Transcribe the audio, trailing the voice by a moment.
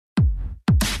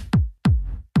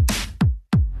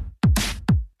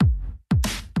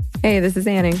Hey, this is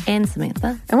Annie. And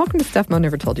Samantha. And welcome to Stuff Mo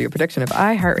Never Told You, a production of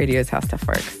iHeartRadio's How Stuff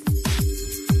Works.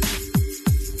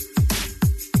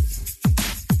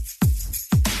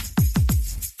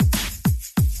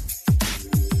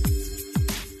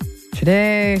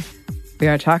 Today, we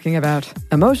are talking about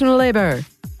emotional labor,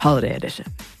 holiday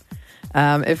edition.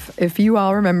 If you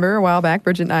all remember, a while back,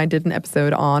 Bridget and I did an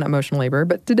episode on emotional labor,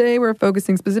 but today we're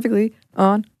focusing specifically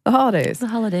on the holidays. The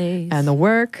holidays. And the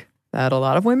work that a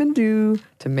lot of women do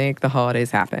to make the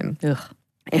holidays happen. Ugh.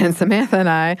 And Samantha and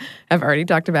I have already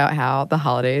talked about how the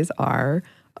holidays are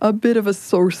a bit of a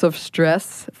source of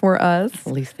stress for us.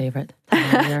 Least favorite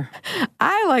time of year.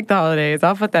 I like the holidays.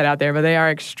 I'll put that out there, but they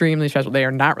are extremely stressful. They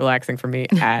are not relaxing for me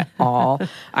at all.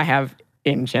 I have,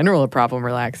 in general, a problem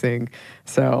relaxing.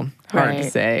 So hard to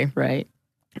say. Right.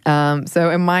 So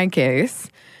in my case,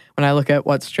 when I look at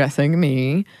what's stressing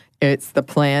me, it's the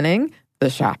planning, the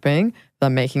shopping, the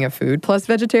making of food, plus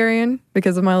vegetarian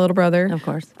because of my little brother. Of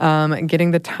course. Getting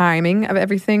the timing of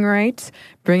everything right,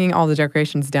 bringing all the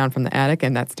decorations down from the attic,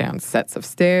 and that's down sets of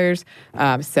stairs,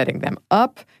 setting them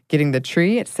up, getting the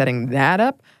tree, setting that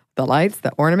up, the lights,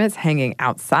 the ornaments, hanging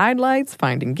outside lights,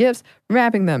 finding gifts,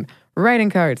 wrapping them, writing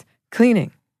cards,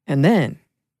 cleaning, and then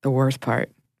the worst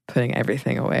part, putting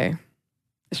everything away.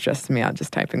 It stresses me out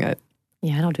just typing it.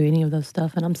 Yeah, I don't do any of those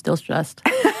stuff, and I'm still stressed.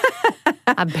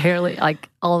 I barely,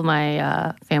 all of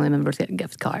my family members get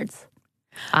gift cards.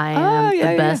 I am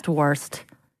the best,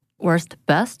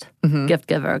 best gift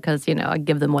giver because, I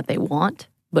give them what they want,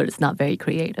 but it's not very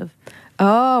creative.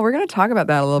 Oh, we're going to talk about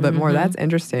that a little bit more. That's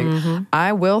interesting.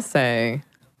 I will say,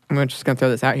 I'm just going to throw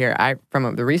this out here.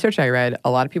 From the research I read, a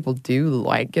lot of people do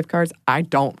like gift cards. I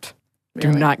don't.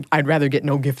 Really? I'd rather get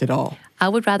no gift at all. I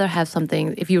would rather have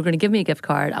something, if you were going to give me a gift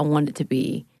card, I want it to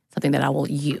be something that I will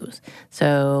use.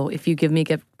 So if you give me a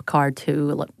gift card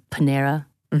to Panera,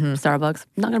 Starbucks,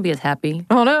 I'm not going to be as happy.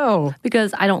 Oh, no.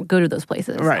 Because I don't go to those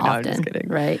places Right, often. no, I'm just kidding.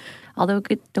 Right. Although,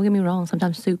 don't get me wrong,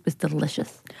 sometimes soup is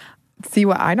delicious. See,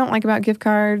 what I don't like about gift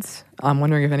cards, I'm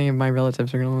wondering if any of my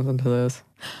relatives are going to listen to this.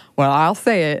 Well, I'll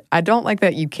say it. I don't like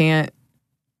that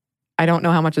I don't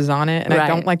know how much is on it. And I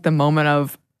don't like the moment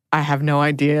of, I have no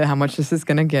idea how much this is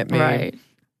going to get me. Right.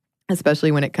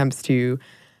 Especially when it comes to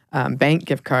bank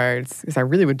gift cards, because I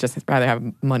really would just rather have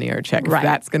money or a check. If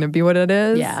that's going to be what it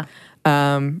is. Yeah.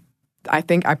 I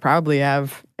think I probably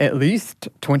have at least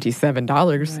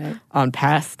 $27 on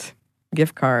past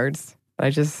gift cards.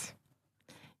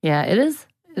 Yeah, it is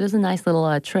a nice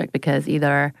little trick because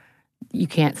either you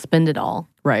can't spend it all.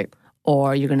 Right.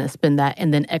 Or you're going to spend that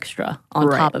and then extra on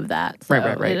top of that. So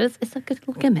right. It's a good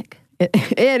little gimmick.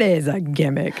 It is a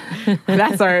gimmick.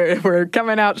 We're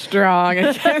coming out strong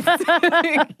against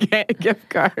gift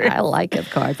cards. I like gift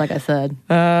cards, like I said.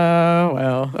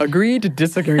 Well, agree to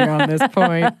disagree on this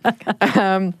point.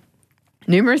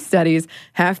 Numerous studies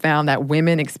have found that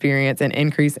women experience an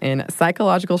increase in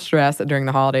psychological stress during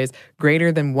the holidays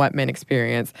greater than what men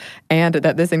experience, and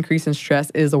that this increase in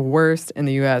stress is worst in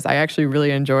the U.S. I actually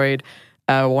really enjoyed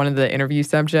one of the interview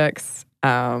subjects.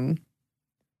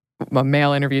 A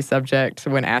male interview subject,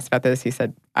 when asked about this, he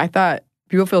said, I thought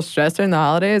people feel stressed during the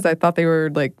holidays. I thought they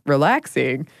were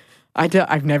relaxing.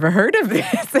 I've never heard of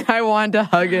this. And I wanted to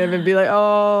hug him and be like,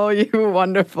 oh, you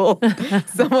wonderful.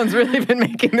 Someone's really been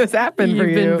making this happen for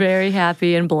you. You've been very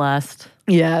happy and blessed.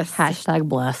 Yes. Hashtag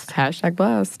blessed. Hashtag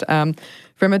blessed.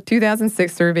 From a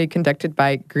 2006 survey conducted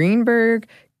by Greenberg,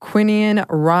 Quinian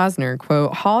Rosner,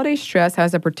 quote, holiday stress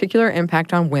has a particular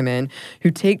impact on women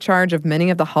who take charge of many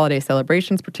of the holiday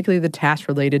celebrations, particularly the tasks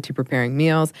related to preparing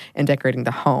meals and decorating the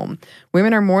home.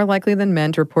 Women are more likely than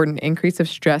men to report an increase of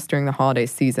stress during the holiday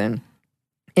season.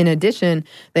 In addition,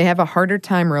 they have a harder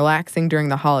time relaxing during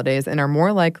the holidays and are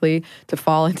more likely to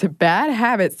fall into bad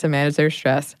habits to manage their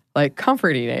stress, like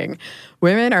comfort eating.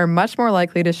 Women are much more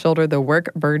likely to shoulder the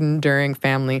work burden during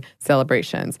family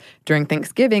celebrations. During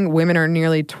Thanksgiving, women are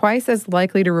nearly twice as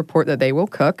likely to report that they will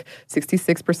cook,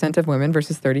 66% of women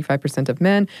versus 35% of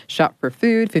men, shop for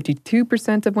food,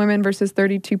 52% of women versus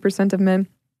 32% of men,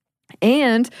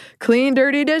 and clean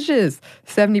dirty dishes,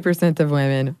 70% of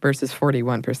women versus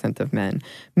 41% of men.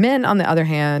 Men, on the other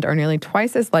hand, are nearly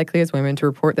twice as likely as women to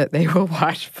report that they will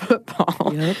watch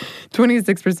football,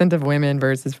 26% of women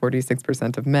versus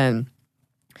 46% of men.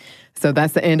 So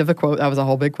that's the end of the quote. That was a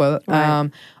whole big quote. Right.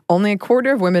 Only a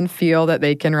quarter of women feel that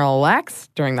they can relax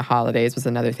during the holidays was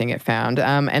another thing it found.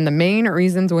 And the main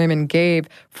reasons women gave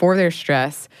for their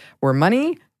stress were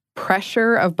money,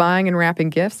 pressure of buying and wrapping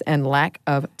gifts, and lack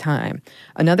of time.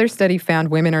 Another study found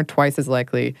women are twice as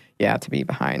likely, to be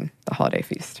behind the holiday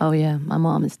feast. Oh, yeah. My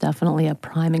mom is definitely a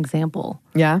prime example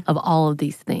of all of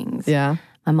these things. Yeah.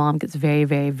 my mom gets very,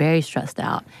 very, very stressed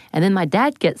out. And then my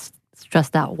dad gets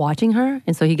stressed out watching her.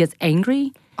 And so he gets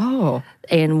angry. Oh.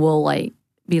 And will like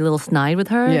be a little snide with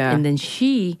her. Yeah. And then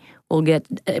she will get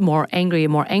more angry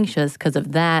and more anxious because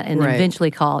of that and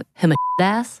eventually call him a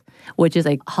ass, which is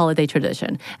a holiday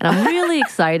tradition. And I'm really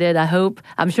excited.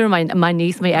 I'm sure my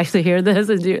niece may actually hear this.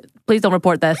 And please don't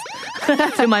report this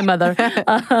to my mother.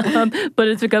 But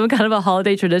it's become kind of a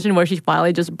holiday tradition where she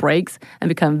finally just breaks and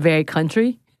become very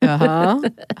country. Uh-huh.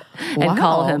 And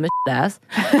call him a ass.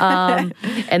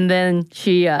 And then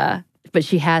but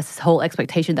she has this whole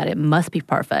expectation that it must be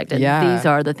perfect. And these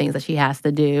are the things that she has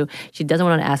to do. She doesn't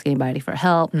want to ask anybody for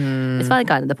help. It's finally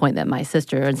gotten to the point that my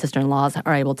sister and sister-in-laws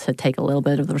are able to take a little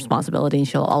bit of the responsibility and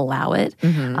she'll allow it.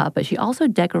 But she also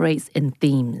decorates in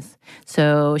themes.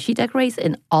 So she decorates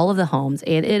in all of the homes,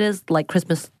 and it is like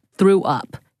Christmas threw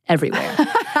up. Everywhere.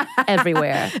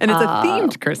 Everywhere. And it's a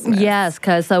themed Christmas. Yes,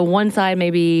 because one side may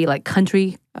be like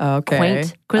country,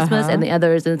 quaint Christmas, and the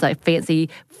other is like fancy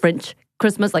French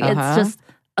Christmas. Like it's just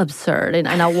absurd. And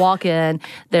I walk in,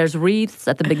 there's wreaths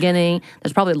at the beginning.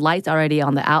 There's probably lights already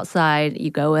on the outside.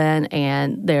 You go in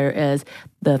and there is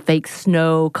the fake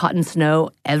snow, cotton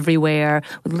snow everywhere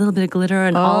with a little bit of glitter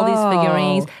and all these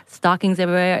figurines, stockings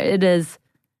everywhere. It is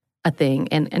a thing.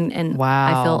 And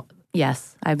wow. I feel...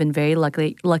 Yes, I've been very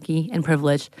lucky and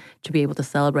privileged to be able to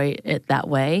celebrate it that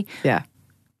way. Yeah.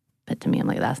 But to me, I'm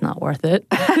like, that's not worth it.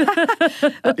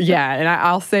 Yeah, and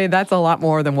I'll say that's a lot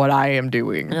more than what I am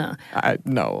doing. Yeah.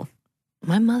 No.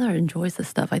 My mother enjoys this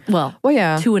stuff. Well,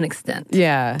 yeah. To an extent.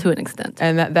 Yeah. To an extent.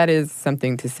 And that is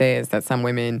something to say, is that some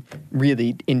women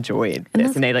really enjoyed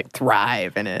this and they like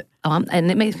thrive in it. And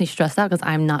it makes me stressed out because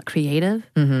I'm not creative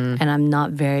and I'm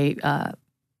not very...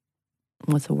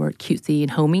 what's the word? Cutesy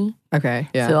and homey. Okay,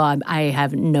 yeah. So I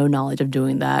have no knowledge of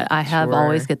doing that. I have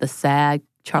always get the sad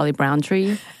Charlie Brown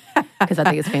tree because I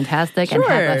think it's fantastic and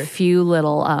have a few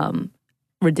little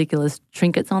ridiculous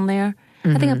trinkets on there.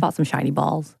 I think I bought some shiny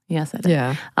balls. Yes, I did.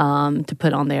 Yeah. To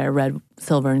put on there, red,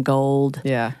 silver, and gold.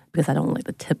 Yeah. Because I don't like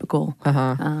the typical.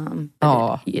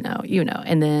 Oh. You know.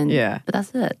 And then, but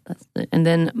that's it. And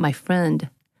then my friend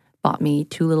bought me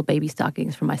 2 little baby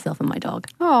stockings for myself and my dog.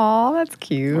 Oh, that's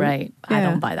cute. Right. Yeah. I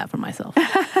don't buy that for myself.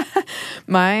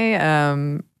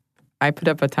 I put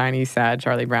up a tiny, sad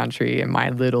Charlie Brown tree in my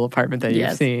little apartment that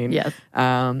you've seen. Yes.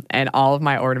 And all of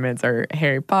my ornaments are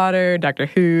Harry Potter, Doctor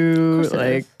Who,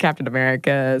 like Captain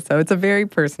America. So it's a very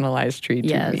personalized tree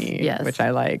to me, which I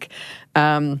like.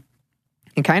 And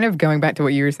kind of going back to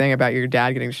what you were saying about your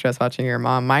dad getting stressed watching your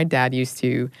mom, my dad used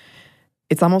to,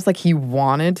 it's almost like he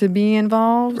wanted to be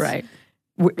involved. Right.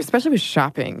 Especially with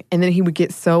shopping. And then he would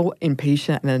get so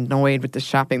impatient and annoyed with the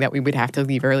shopping that we would have to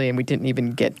leave early and we didn't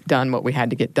even get done what we had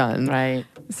to get done. Right.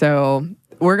 So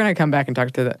we're going to come back and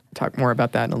talk more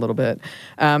about that in a little bit.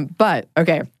 But,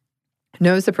 okay,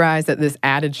 no surprise that this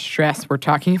added stress we're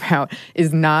talking about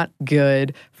is not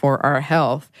good for our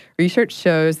health. Research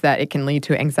shows that it can lead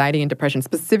to anxiety and depression,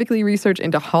 specifically research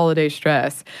into holiday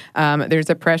stress. There's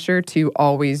a pressure to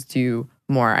always do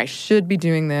more. I should be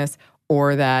doing this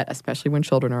or that, especially when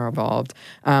children are involved.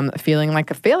 Feeling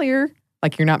like a failure,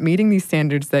 like you're not meeting these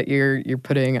standards that you're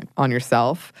putting on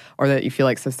yourself or that you feel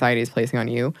like society is placing on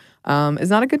you, is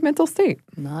not a good mental state.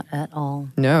 Not at all.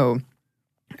 No.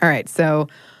 All right, so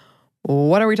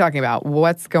what are we talking about?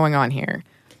 What's going on here?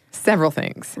 Several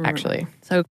things, actually.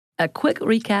 So a quick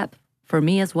recap for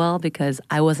me as well, because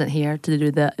I wasn't here to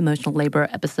do the emotional labor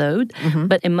episode.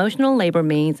 But emotional labor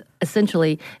means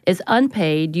essentially it's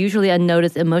unpaid, usually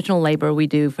unnoticed emotional labor we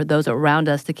do for those around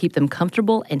us to keep them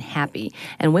comfortable and happy.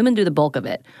 And women do the bulk of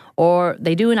it, or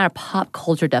they do in our pop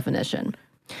culture definition.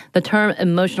 The term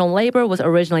emotional labor was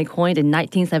originally coined in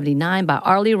 1979 by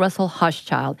Arlie Russell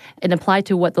Hochschild and applied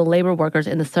to what the labor workers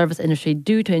in the service industry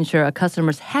do to ensure a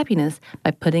customer's happiness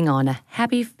by putting on a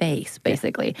happy face,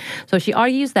 basically. So she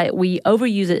argues that we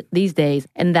overuse it these days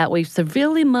and that we've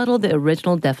severely muddled the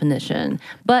original definition.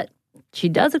 But she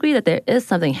does agree that there is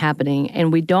something happening,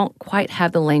 and we don't quite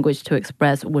have the language to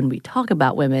express when we talk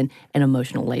about women and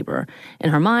emotional labor. In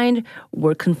her mind,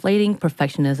 we're conflating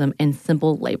perfectionism and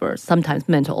simple labor, sometimes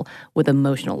mental, with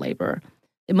emotional labor.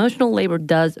 Emotional labor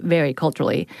does vary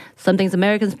culturally. Some things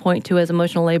Americans point to as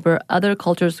emotional labor, other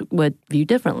cultures would view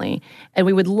differently. And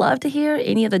we would love to hear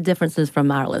any of the differences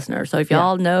from our listeners. So if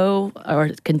y'all know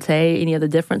or can say any of the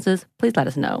differences, please let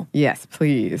us know. Yes,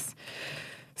 please.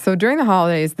 So during the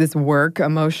holidays, this work,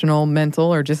 emotional,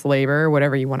 mental, or just labor,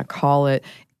 whatever you want to call it,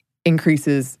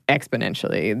 increases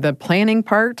exponentially. The planning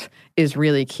part is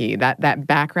really key. That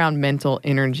background mental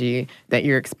energy that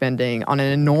you're expending on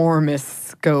an enormous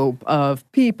scope of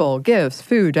people, gifts,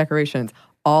 food, decorations,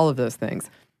 all of those things.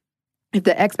 if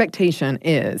the expectation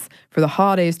is for the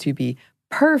holidays to be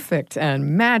perfect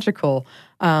and magical,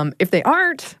 if they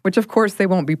aren't, which of course they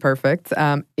won't be perfect,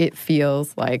 it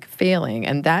feels like failing.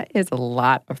 And that is a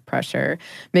lot of pressure.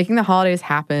 Making the holidays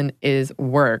happen is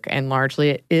work, and largely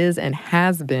it is and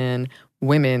has been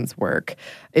women's work.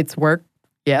 It's work,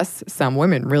 yes, some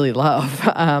women really love,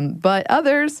 but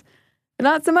others,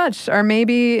 not so much. Or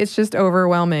maybe it's just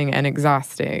overwhelming and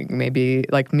exhausting. Maybe,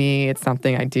 like me, it's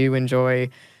something I do enjoy,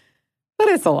 but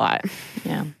it's a lot.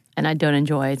 Yeah. And I don't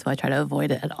enjoy it, so I try to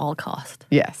avoid it at all costs.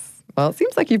 Yes. Well, it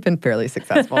seems like you've been fairly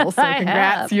successful. So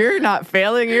congrats. You're not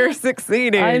failing, you're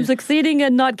succeeding. I'm succeeding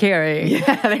and not caring.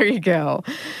 Yeah, there you go.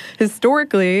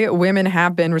 Historically, women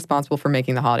have been responsible for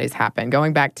making the holidays happen,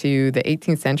 going back to the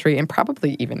 18th century and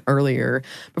probably even earlier.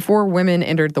 Before women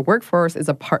entered the workforce,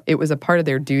 it was a part of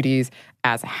their duties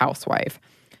as a housewife.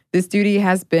 This duty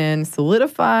has been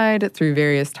solidified through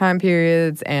various time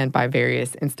periods and by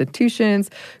various institutions,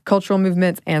 cultural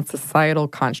movements, and societal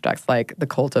constructs like the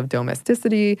cult of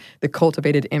domesticity, the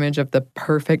cultivated image of the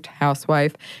perfect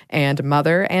housewife and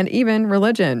mother, and even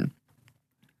religion.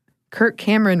 Kirk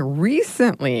Cameron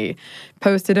recently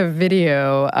posted a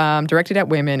video directed at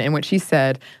women in which he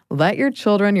said, "Let your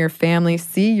children, your family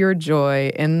see your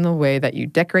joy in the way that you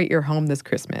decorate your home this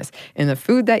Christmas, in the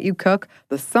food that you cook,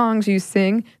 the songs you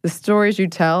sing, the stories you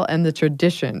tell, and the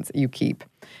traditions you keep."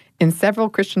 In several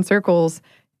Christian circles,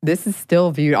 this is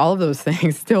still viewed, all of those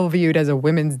things, still viewed as a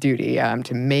women's duty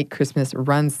to make Christmas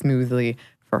run smoothly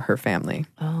for her family.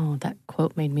 Oh, that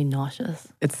quote made me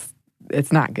nauseous.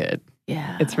 It's not good.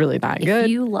 Yeah. It's really not good. If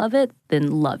you love it,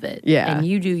 then love it. Yeah. And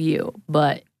you do you.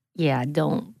 But yeah,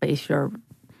 don't base your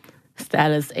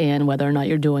status and whether or not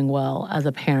you're doing well as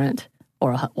a parent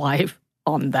or a wife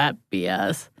on that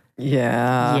BS.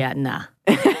 Yeah. Yeah, nah.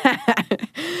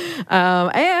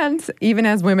 And even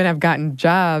as women have gotten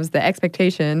jobs, the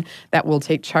expectation that we'll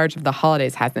take charge of the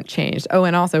holidays hasn't changed. Oh,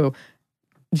 and also,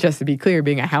 just to be clear,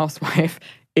 being a housewife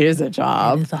is a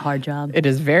job. It's a hard job. It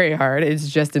is very hard. It's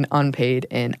just an unpaid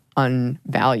and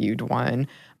unvalued one.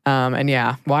 And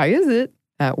yeah, why is it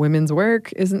that women's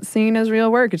work isn't seen as real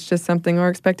work? It's just something we're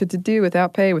expected to do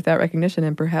without pay, without recognition,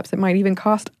 and perhaps it might even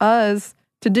cost us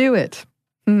to do it.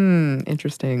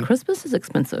 Interesting. Christmas is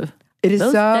expensive. It is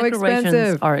Those so decorations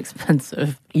expensive. are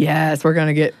expensive. Yes, we're going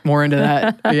to get more into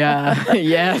that. Yeah,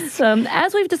 yes.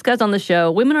 As we've discussed on the show,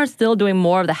 women are still doing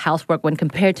more of the housework when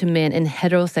compared to men in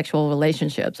heterosexual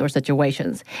relationships or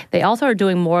situations. They also are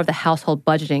doing more of the household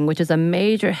budgeting, which is a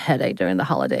major headache during the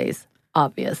holidays,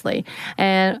 obviously.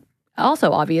 And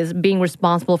also obvious, being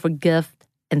responsible for gifts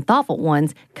and thoughtful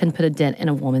ones can put a dent in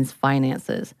a woman's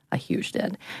finances, a huge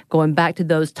dent. Going back to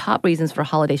those top reasons for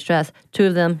holiday stress, two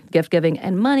of them, gift giving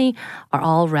and money, are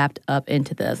all wrapped up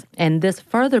into this. And this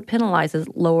further penalizes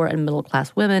lower and middle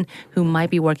class women who might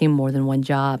be working more than one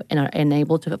job and are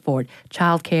unable to afford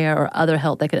childcare or other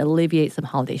help that could alleviate some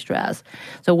holiday stress.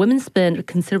 So women spend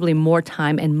considerably more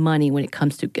time and money when it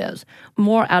comes to gifts,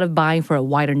 more out of buying for a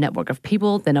wider network of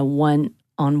people than a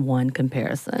one-on-one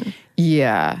comparison.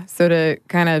 Yeah. So to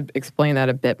kind of explain that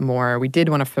a bit more, we did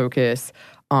want to focus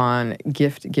on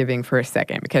gift giving for a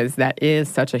second because that is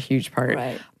such a huge part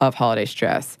of holiday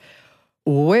stress.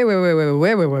 Way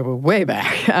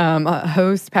back.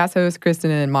 Past host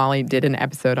Kristen and Molly did an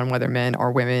episode on whether men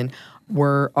or women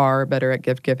are better at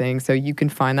gift giving. So you can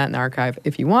find that in the archive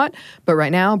if you want. But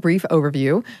right now, brief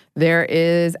overview. There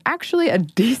is actually a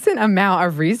decent amount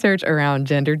of research around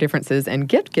gender differences in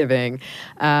gift giving.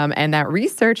 And that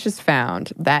research has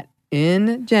found that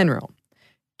in general,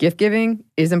 gift giving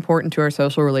is important to our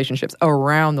social relationships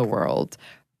around the world.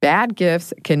 Bad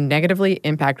gifts can negatively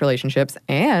impact relationships,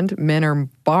 and men are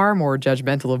far more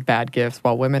judgmental of bad gifts,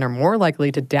 while women are more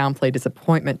likely to downplay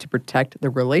disappointment to protect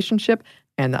the relationship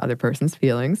and the other person's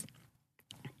feelings.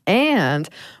 And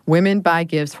women buy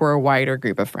gifts for a wider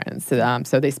group of friends.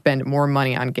 So they spend more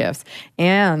money on gifts.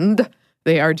 And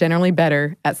they are generally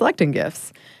better at selecting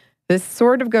gifts. This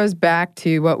sort of goes back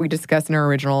to what we discussed in our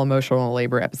original emotional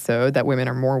labor episode, that women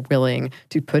are more willing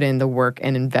to put in the work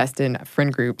and invest in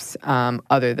friend groups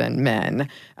other than men.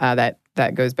 That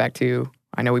goes back to,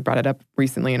 I know we brought it up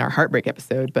recently in our heartbreak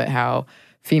episode, but how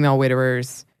female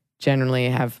widowers generally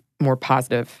have more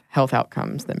positive health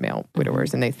outcomes than male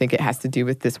widowers, and they think it has to do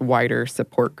with this wider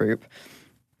support group.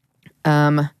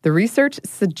 The research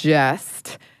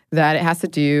suggests that it has to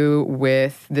do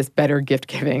with this better gift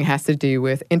giving, has to do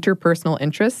with interpersonal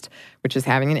interest, which is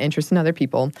having an interest in other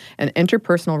people, and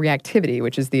interpersonal reactivity,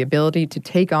 which is the ability to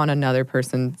take on another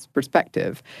person's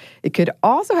perspective. It could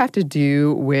also have to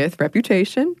do with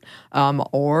reputation,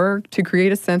 or to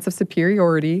create a sense of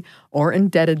superiority or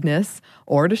indebtedness,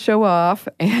 or to show off,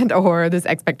 and or this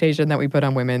expectation that we put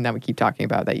on women that we keep talking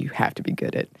about, that you have to be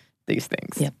good at these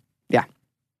things. Yep. Yeah.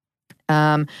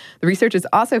 The research has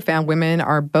also found women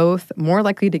are both more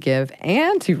likely to give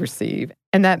and to receive,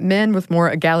 and that men with more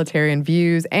egalitarian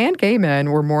views and gay men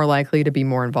were more likely to be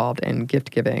more involved in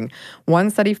gift giving. One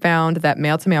study found that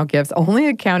male-to-male gifts only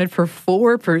accounted for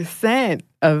 4%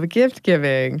 of gift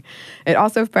giving. It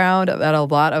also found that a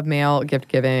lot of male gift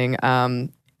giving,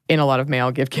 in a lot of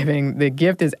male gift giving, the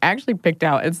gift is actually picked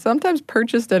out and sometimes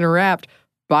purchased and wrapped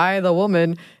by the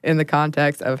woman in the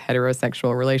context of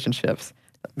heterosexual relationships.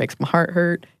 That makes my heart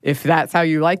hurt. If that's how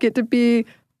you like it to be,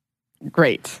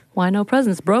 great. Why no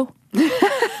presents, bro?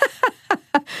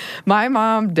 My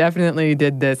mom definitely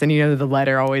did this. And the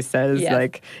letter always says,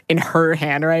 like, in her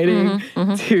handwriting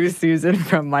to Susan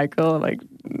from Michael, like...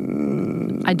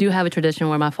 I do have a tradition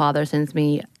where my father sends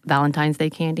me Valentine's Day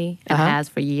candy and has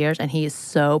for years. And he is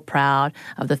so proud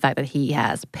of the fact that he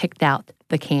has picked out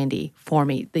the candy for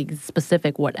me, the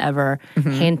specific whatever,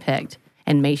 handpicked.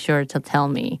 And made sure to tell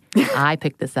me, I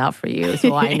picked this out for you,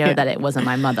 so I know that it wasn't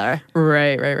my mother.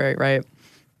 Right.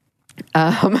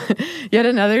 Yet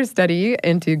another study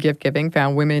into gift giving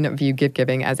found women view gift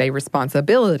giving as a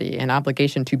responsibility, an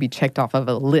obligation to be checked off of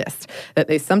a list that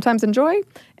they sometimes enjoy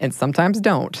and sometimes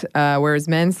don't, whereas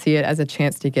men see it as a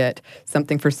chance to get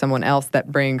something for someone else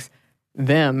that brings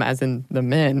them, as in the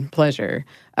men, pleasure.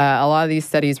 A lot of these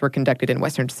studies were conducted in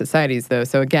Western societies, though,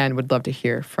 so again, would love to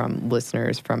hear from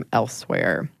listeners from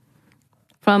elsewhere.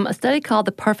 From a study called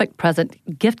The Perfect Present,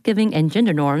 Gift Giving and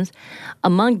Gender Norms,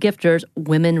 among gifters,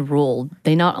 women rule.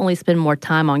 They not only spend more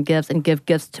time on gifts and give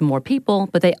gifts to more people,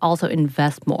 but they also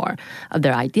invest more of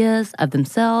their ideas, of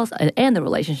themselves, and the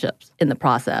relationships in the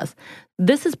process.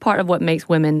 This is part of what makes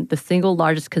women the single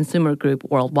largest consumer group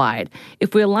worldwide.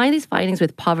 If we align these findings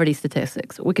with poverty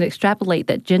statistics, we can extrapolate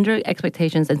that gender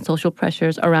expectations and social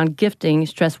pressures around gifting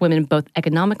stress women both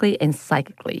economically and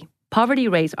psychically. Poverty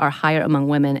rates are higher among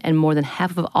women, and more than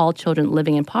half of all children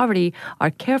living in poverty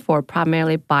are cared for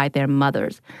primarily by their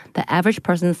mothers. The average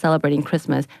person celebrating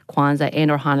Christmas, Kwanzaa, and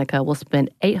or Hanukkah will spend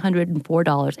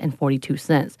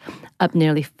 $804.42, up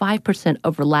nearly 5%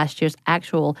 over last year's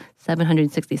actual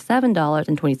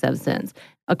 $767.27,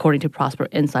 according to Prosper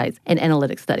Insights, an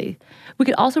analytics study. We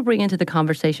could also bring into the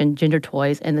conversation gender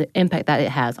toys and the impact that it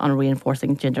has on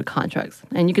reinforcing gender constructs.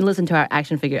 And you can listen to our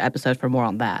action figure episode for more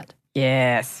on that.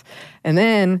 Yes. And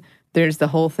then there's the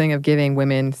whole thing of giving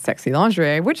women sexy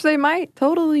lingerie, which they might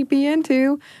totally be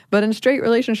into, but in straight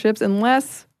relationships,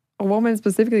 unless a woman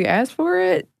specifically asks for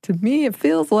it, to me, it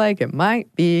feels like it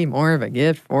might be more of a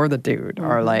gift for the dude,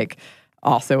 or like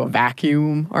also a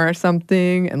vacuum or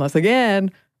something, unless,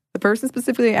 again, the person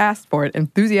specifically asked for it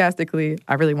enthusiastically.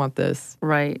 I really want this.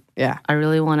 Right. Yeah. I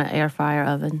really want an air fryer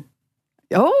oven.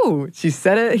 Oh, she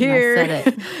said it here. I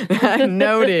said it.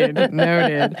 Noted.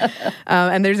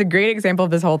 And there's a great example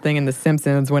of this whole thing in The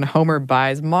Simpsons when Homer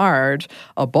buys Marge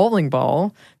a bowling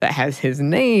ball that has his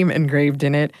name engraved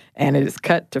in it, and it is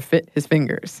cut to fit his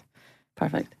fingers.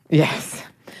 Perfect. Yes.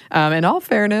 In all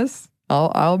fairness,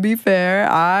 I'll be fair.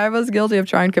 I was guilty of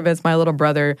trying to convince my little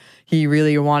brother he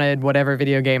really wanted whatever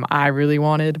video game I really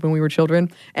wanted when we were children,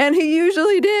 and he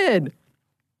usually did.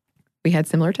 We had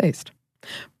similar taste.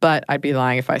 But I'd be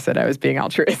lying if I said I was being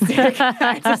altruistic.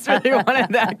 I just really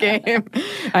wanted that game.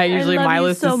 My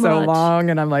list is so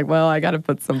long, and I'm like, well, I got to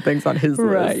put some things on his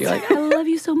list. You're like, I love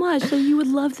you so much, so you would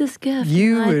love this gift.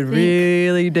 You would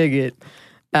really dig it.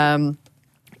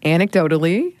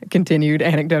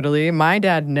 Anecdotally, my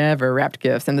dad never wrapped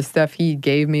gifts, and the stuff he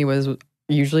gave me was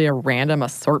usually a random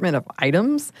assortment of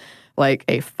items, like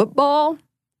a football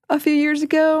a few years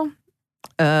ago.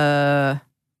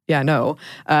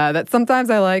 That sometimes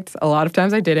I liked, a lot of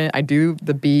times I didn't. I do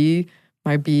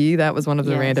my bee, that was one of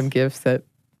the random gifts that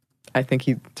I think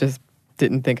he just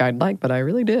didn't think I'd like, but I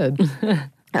really did.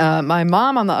 My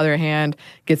mom, on the other hand,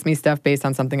 gets me stuff based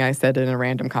on something I said in a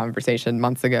random conversation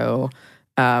months ago.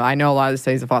 I know a lot of the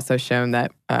studies have also shown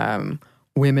that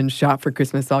women shop for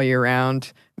Christmas all year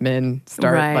round. Men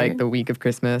start like the week of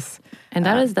Christmas. And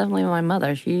that is definitely my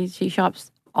mother. She shops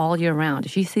all year round.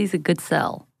 If she sees a good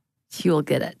sell, she will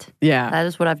get it. Yeah. That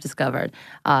is what I've discovered.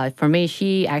 For me,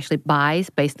 she actually buys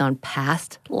based on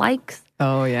past likes.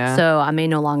 Oh, yeah. So I may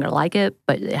no longer like it,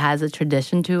 but it has a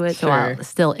tradition to it. So I'll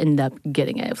still end up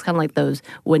getting it. It was kind of like those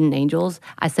wooden angels.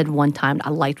 I said one time I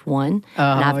liked one,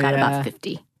 and I've got about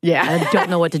 50. Yeah. I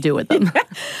don't know what to do with them.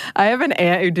 I have an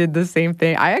aunt who did the same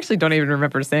thing. I actually don't even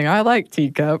remember saying, I like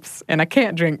teacups, and I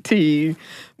can't drink tea,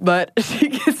 but she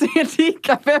gets me a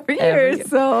teacup every year.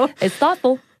 So it's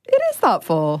thoughtful. It is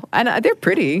thoughtful. And they're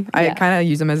pretty. I kind of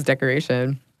use them as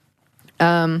decoration.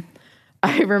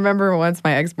 I remember once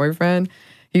my ex-boyfriend,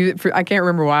 I can't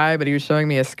remember why, but he was showing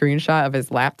me a screenshot of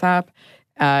his laptop.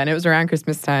 And it was around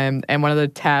Christmas time, and one of the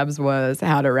tabs was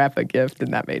how to wrap a gift,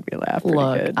 and that made me laugh pretty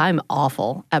good. I'm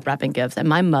awful at wrapping gifts, and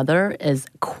my mother is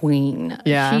queen.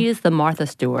 Yeah. She is the Martha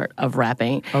Stewart of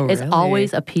wrapping. Oh, it's really?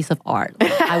 always a piece of art.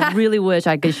 I really wish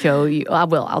I could show you. I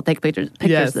will. I'll take pictures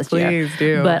Yes, this year. please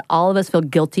do. But all of us feel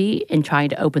guilty in trying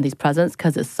to open these presents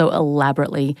because it's so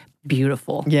elaborately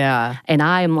beautiful. Yeah. And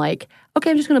I'm like, okay,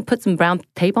 I'm just going to put some brown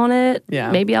tape on it. Yeah.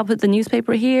 Maybe I'll put the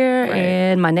newspaper here Right.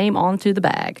 and my name onto the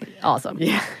bag. Awesome.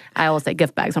 Yeah. I always say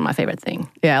gift bags are my favorite thing.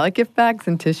 Yeah, I like gift bags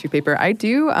and tissue paper. I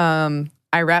do,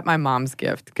 I wrap my mom's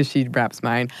gift because she wraps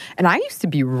mine. And I used to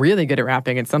be really good at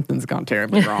wrapping, and something's gone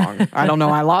terribly wrong. I don't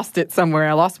know. I lost it somewhere.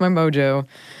 I lost my mojo.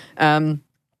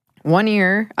 One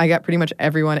year, I got pretty much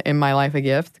everyone in my life a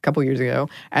gift a couple years ago,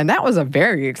 and that was a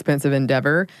very expensive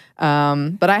endeavor.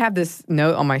 But I have this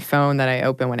note on my phone that I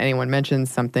open when anyone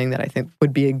mentions something that I think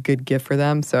would be a good gift for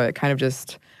them. So it kind of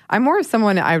just, I'm more of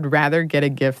someone, I would rather get a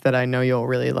gift that I know you'll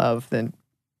really love than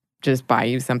just buy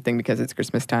you something because it's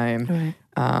Christmas time.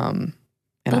 Right.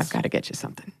 And I've got to get you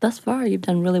something. Thus far, you've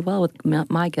done really well with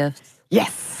my gifts.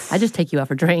 Yes. I just take you out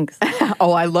for drinks.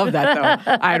 Oh, I love that,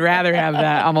 though. I'd rather have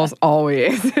that almost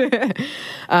always.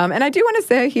 And I do want to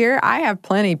say here, I have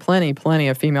plenty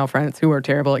of female friends who are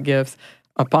terrible at gifts.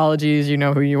 Apologies, you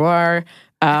know who you are.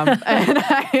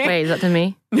 Wait, is that to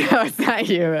me? No, it's not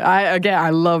you. I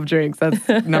love drinks. That's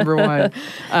number one.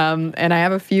 And I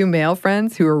have a few male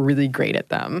friends who are really great at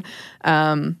them.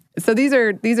 So these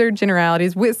are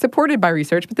generalities supported by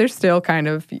research, but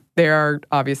there are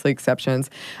obviously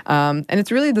exceptions. And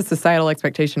it's really the societal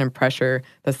expectation and pressure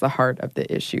that's the heart of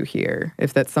the issue here.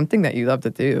 If that's something that you love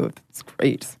to do, it's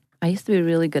great. I used to be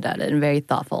really good at it and very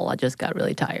thoughtful. I just got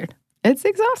really tired. It's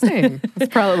exhausting.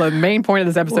 That's probably the main point of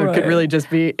this episode could really just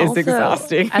be, it's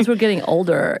exhausting. As we're getting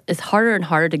older, it's harder and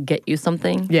harder to get you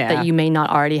something that you may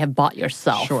not already have bought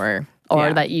yourself. Sure.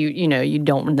 Or that you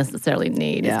don't necessarily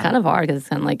need. It's kind of hard because it's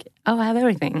kind of like, oh, I have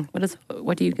everything.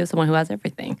 What do you give someone who has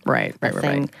everything? Right.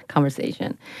 Same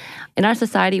conversation. In our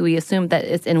society, we assume that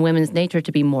it's in women's nature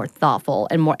to be more thoughtful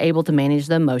and more able to manage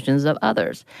the emotions of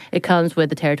others. It comes with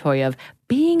the territory of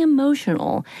being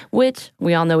emotional, which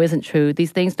we all know isn't true.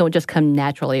 These things don't just come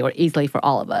naturally or easily for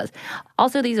all of us.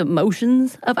 Also, these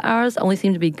emotions of ours only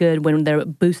seem to be good when they're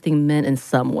boosting men in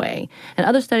some way. And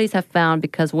other studies have found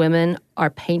because women are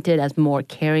painted as more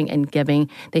caring and giving,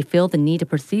 they feel the need to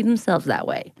perceive themselves that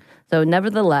way. So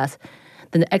nevertheless,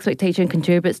 the expectation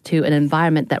contributes to an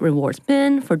environment that rewards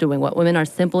men for doing what women are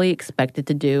simply expected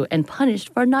to do and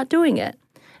punished for not doing it.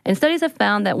 And studies have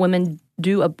found that women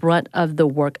do a brunt of the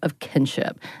work of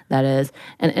kinship, that is,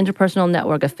 an interpersonal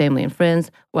network of family and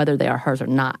friends, whether they are hers or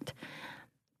not.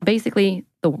 Basically,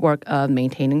 the work of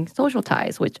maintaining social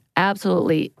ties, which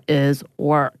absolutely is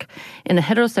work. In a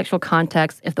heterosexual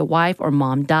context, if the wife or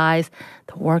mom dies,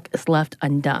 the work is left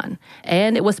undone.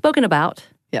 And it was spoken about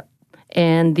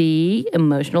and the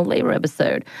emotional labor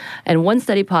episode. And one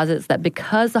study posits that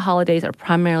because the holidays are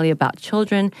primarily about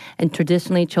children, and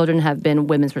traditionally children have been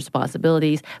women's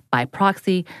responsibilities, by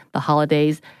proxy, the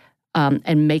holidays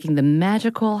and making them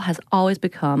magical has always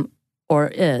become or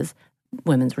is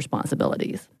women's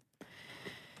responsibilities.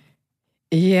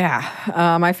 Yeah.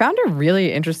 I found a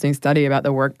really interesting study about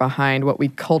the work behind what we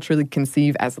culturally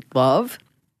conceive as love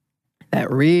that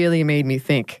really made me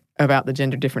think about the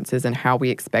gender differences and how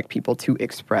we expect people to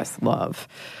express love.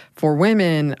 For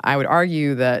women, I would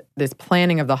argue that this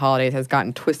planning of the holidays has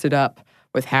gotten twisted up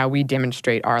with how we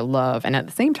demonstrate our love and at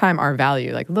the same time our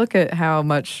value. Like, look at how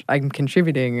much I'm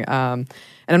contributing. And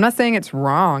I'm not saying it's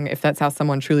wrong if that's how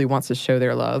someone truly wants to show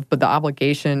their love, but the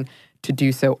obligation to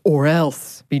do so or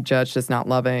else be judged as not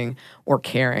loving or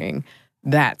caring,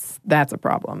 that's a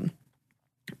problem.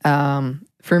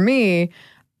 For me,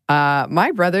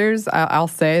 my brothers, I'll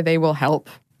say they will help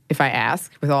if I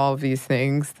ask with all of these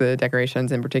things, the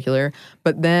decorations in particular.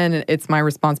 But then it's my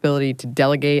responsibility to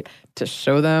delegate, to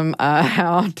show them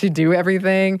how to do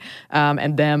everything,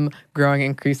 and them growing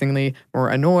increasingly more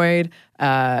annoyed.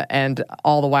 And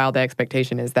all the while, the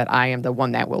expectation is that I am the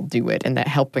one that will do it and that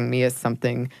helping me is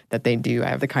something that they do. I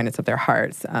have the kindness of their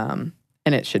hearts, and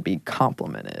it should be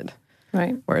complimented.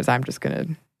 Right. Whereas I'm just going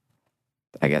to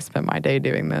I guess, spent my day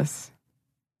doing this.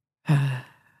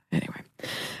 Anyway.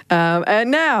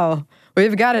 And now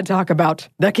we've got to talk about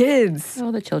the kids.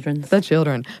 Oh, the children. The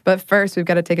children. But first, we've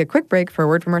got to take a quick break for a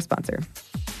word from our sponsor.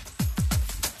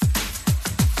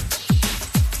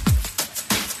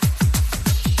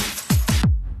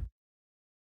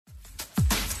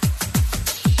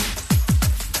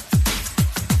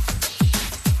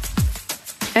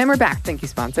 And we're back. Thank you,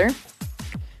 sponsor.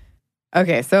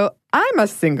 Okay, so I'm a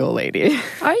single lady.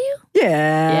 Are you?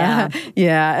 Yeah.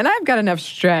 And I've got enough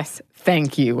stress.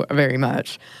 Thank you very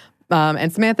much.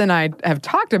 And Samantha and I have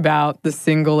talked about the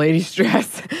single lady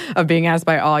stress of being asked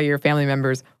by all your family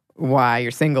members why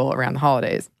you're single around the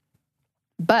holidays.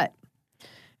 But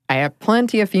I have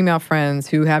plenty of female friends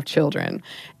who have children,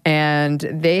 and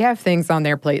they have things on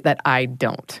their plate that I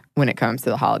don't when it comes to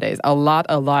the holidays. A lot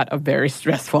of very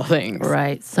stressful things.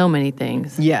 Right. So many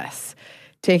things. Yes.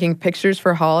 Taking pictures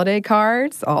for holiday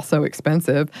cards, also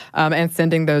expensive, and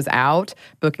sending those out,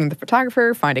 booking the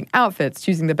photographer, finding outfits,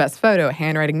 choosing the best photo,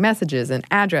 handwriting messages and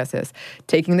addresses,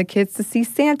 taking the kids to see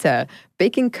Santa,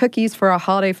 baking cookies for a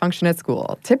holiday function at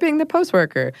school, tipping the post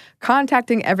worker,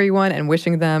 contacting everyone and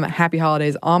wishing them happy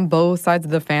holidays on both sides of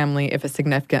the family if a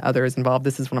significant other is involved.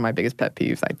 This is one of my biggest pet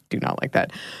peeves. I do not like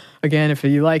that. Again, if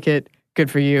you like it, good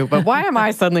for you. But why am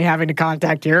I suddenly having to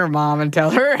contact your mom and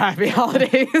tell her happy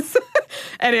holidays?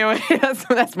 Anyway,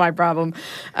 that's my problem.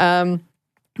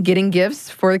 Getting gifts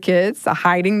for the kids,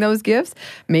 hiding those gifts,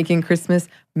 making Christmas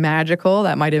magical.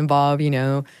 That might involve,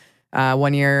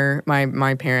 one year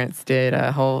my parents did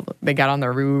they got on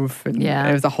the roof and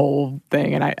it was a whole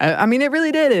thing. And I mean, it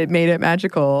really did. It made it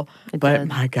magical. But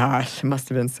my gosh, it must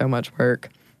have been so much work.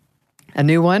 A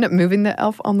new one, moving the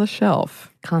elf on the shelf.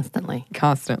 Constantly.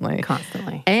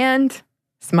 And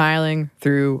smiling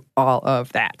through all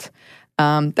of that.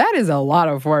 That is a lot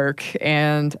of work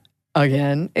and,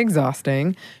 again,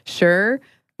 exhausting. Sure,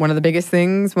 one of the biggest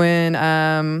things when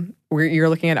you're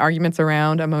looking at arguments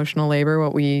around emotional labor,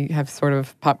 what we have sort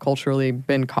of pop culturally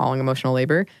been calling emotional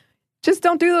labor, just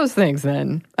don't do those things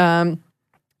then. And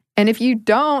if you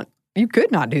don't, you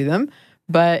could not do them,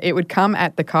 but it would come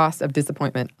at the cost of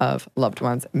disappointment of loved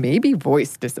ones, maybe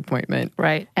voice disappointment.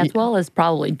 Right, as well as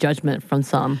probably judgment from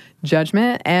some.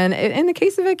 Judgment, and in the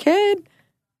case of a kid,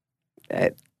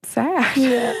 it's sad.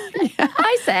 Yeah.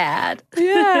 I'm sad.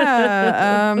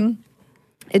 Yeah.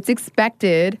 It's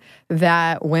expected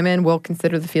that women will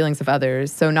consider the feelings of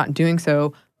others, so not doing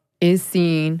so is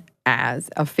seen as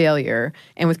a failure.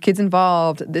 And with kids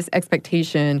involved, this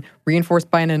expectation, reinforced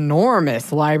by an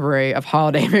enormous library of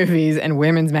holiday movies and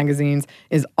women's magazines,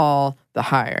 is all the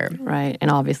higher. Right. And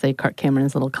obviously, Kirk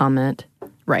Cameron's little comment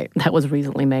that was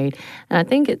recently made. And I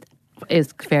think it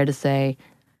is fair to say,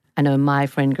 I know in my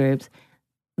friend groups,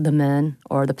 the men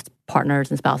or the partners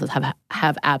and spouses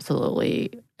have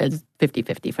absolutely, it's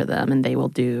 50-50 for them, and they will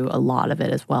do a lot of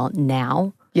it as well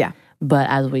now. Yeah. But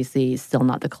as we see, still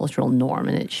not the cultural norm,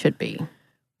 and it should be.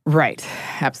 Right.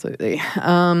 Absolutely.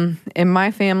 In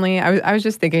my family, I was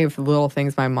just thinking of little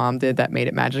things my mom did that made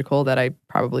it magical that I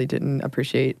probably didn't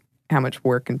appreciate how much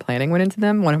work and planning went into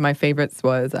them. One of my favorites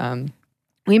was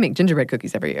we make gingerbread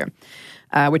cookies every year,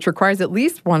 which requires at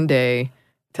least one day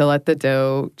to let the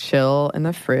dough chill in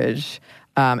the fridge,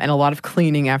 and a lot of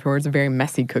cleaning afterwards, a very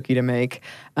messy cookie to make.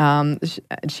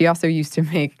 She also used to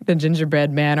make the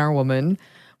gingerbread man or woman.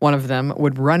 One of them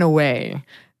would run away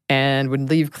and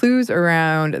would leave clues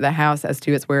around the house as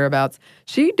to its whereabouts.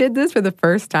 She did this for the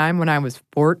first time when I was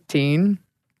 14,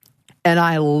 and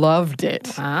I loved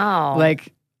it. Wow.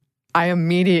 Like, I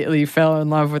immediately fell in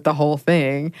love with the whole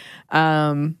thing.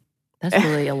 That's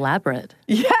really elaborate.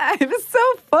 Yeah, it was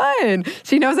so fun.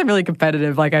 She knows I'm really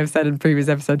competitive. Like I've said in previous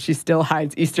episodes, she still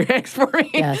hides Easter eggs for me.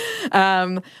 Yes.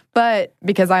 But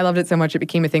because I loved it so much, it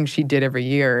became a thing she did every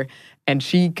year. And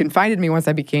she confided in me once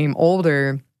I became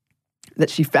older that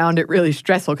she found it really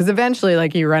stressful. Because eventually,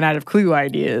 like, you run out of clue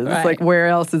ideas. Right. Like, where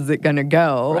else is it going to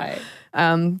go?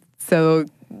 Right. So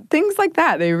things like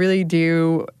that, they really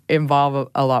do involve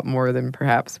a lot more than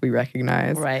perhaps we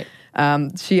recognize. Right.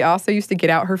 She also used to get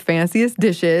out her fanciest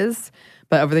dishes,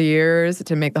 but over the years,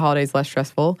 to make the holidays less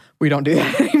stressful, we don't do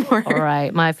that anymore. All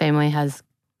right. My family has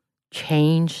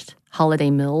changed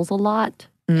holiday meals a lot,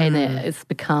 and it's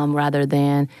become, rather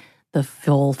than the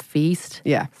full feast,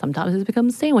 sometimes it's become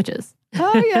sandwiches.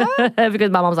 Oh, yeah?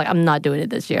 Because my mom's like, I'm not doing it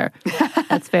this year.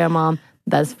 That's fair, Mom.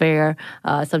 That's fair.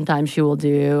 Sometimes she will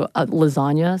do a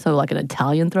lasagna, so like an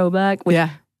Italian throwback. Which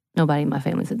nobody in my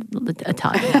family's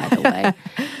Italian, by the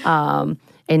way.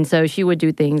 And so she would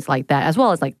do things like that, as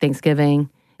well as like Thanksgiving.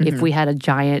 Mm-hmm. If we had a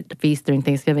giant feast during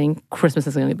Thanksgiving, Christmas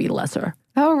is going to be lesser.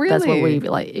 Oh, really? That's what we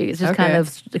like. It's just kind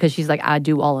of because she's like, I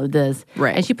do all of this.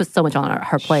 Right. And she puts so much on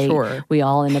her plate. Sure. We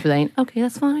all end up saying, okay,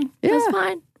 that's fine. Yeah. That's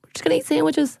fine. We're just going to eat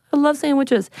sandwiches. I love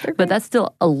sandwiches. Okay. But that's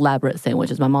still elaborate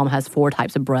sandwiches. My mom has 4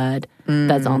 types of bread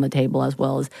that's on the table, as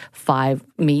well as 5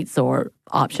 meats or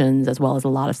options, as well as a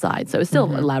lot of sides. So it's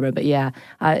still elaborate. But yeah,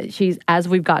 she's, as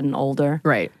we've gotten older,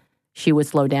 right, she would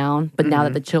slow down. But now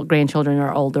that the grandchildren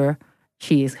are older,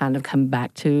 she's kind of come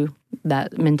back to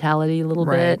that mentality a little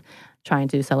bit. Trying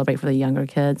to celebrate for the younger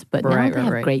kids. But now they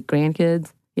have great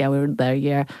grandkids. Yeah, we were there,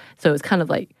 yeah. So it's kind of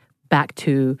like back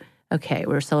to, okay,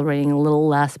 we're celebrating a little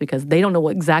less because they don't know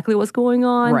exactly what's going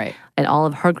on. Right. And all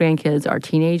of her grandkids are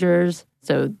teenagers,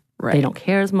 so they don't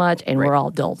care as much, and we're all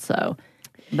adults. So,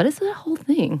 but it's a whole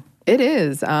thing. It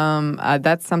is.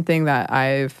 That's something that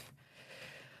I've,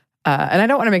 and I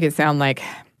don't want to make it sound like,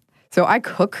 so I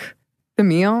cook the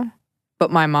meal, but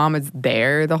my mom is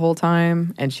there the whole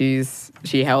time, and she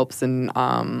helps, and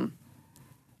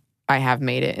I have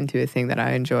made it into a thing that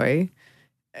I enjoy.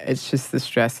 It's just the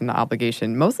stress and the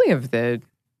obligation, mostly of the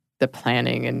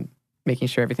planning and making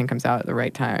sure everything comes out at the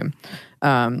right time.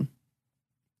 And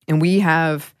we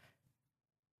have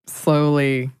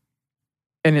slowly,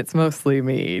 and it's mostly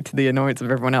me to the annoyance of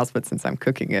everyone else, but since I'm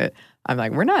cooking it, I'm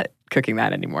like, we're not cooking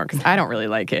that anymore because I don't really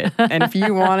like it. And if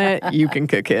you want it, you can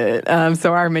cook it.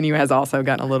 So our menu has also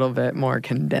gotten a little bit more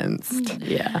condensed.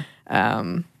 Yeah.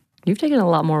 You've taken a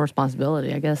lot more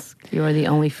responsibility. I guess you are the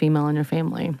only female in your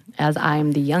family, as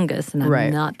I'm the youngest, and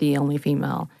I'm not the only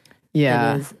female.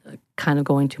 Yeah. It is kind of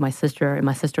going to my sister and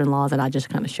my sister-in-laws, and I just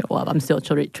kind of show up. I'm still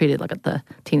treated like the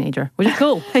teenager, which is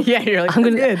cool. Yeah, you're like, I'm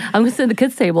going to sit at the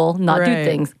kids' table, not do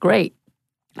things. Great.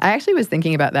 I actually was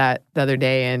thinking about that the other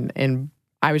day, and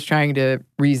I was trying to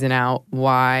reason out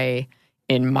why,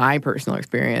 in my personal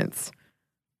experience,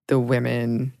 the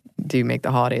women do make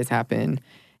the holidays happen.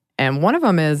 And one of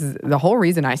them is, the whole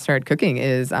reason I started cooking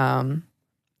is I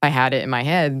had it in my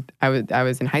head. I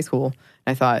was in high school,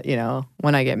 and I thought,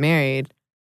 when I get married,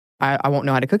 I won't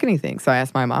know how to cook anything. So I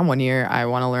asked my mom one year, I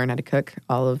want to learn how to cook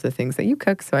all of the things that you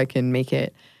cook so I can make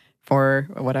it for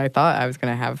what I thought I was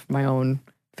going to have my own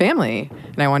family,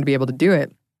 and I wanted to be able to do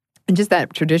it. And just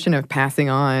that tradition of passing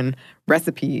on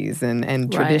recipes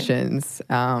and traditions.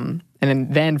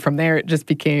 And then from there, it just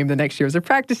became the next year was a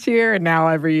practice year, and now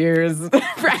every year is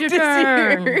practice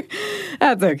year.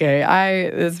 That's okay.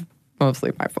 It's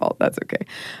mostly my fault. That's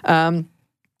okay.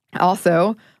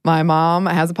 Also, my mom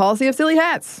has a policy of silly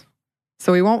hats.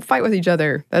 So we won't fight with each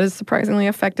other. That is surprisingly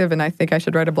effective, and I think I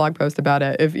should write a blog post about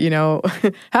it. If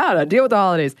how to deal with the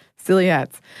holidays, silly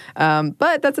hats.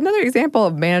 But that's another example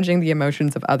of managing the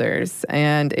emotions of others.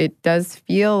 And it does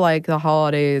feel like the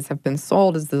holidays have been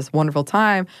sold as this wonderful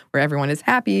time where everyone is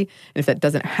happy. And if that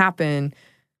doesn't happen,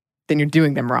 then you're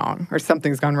doing them wrong or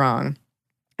something's gone wrong.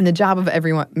 And the job of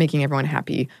making everyone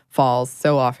happy falls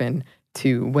so often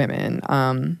to women.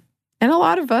 And a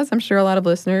lot of us, I'm sure a lot of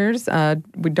listeners,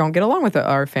 we don't get along with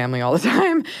our family all the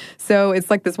time. So it's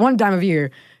like this one time of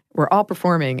year, we're all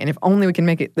performing. And if only we can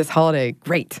make it this holiday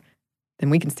great,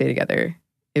 then we can stay together.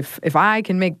 If I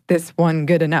can make this one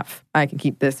good enough, I can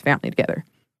keep this family together.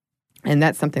 And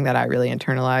that's something that I really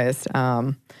internalized.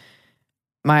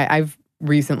 I've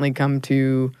recently come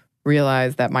to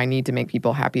realize that my need to make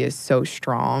people happy is so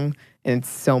strong. And it's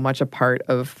so much a part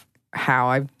of how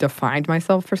I've defined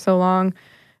myself for so long.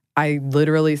 I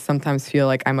literally sometimes feel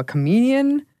like I'm a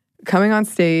comedian coming on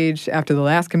stage after the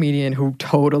last comedian who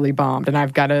totally bombed, and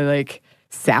I've got to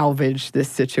salvage this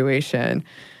situation.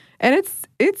 And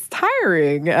it's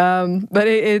tiring, but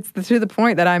it's to the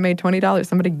point that I made $20.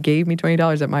 Somebody gave me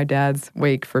 $20 at my dad's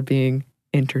wake for being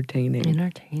entertaining.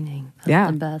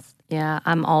 That's the best. Yeah,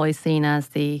 I'm always seen as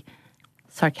the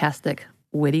sarcastic,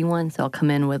 witty one, so I'll come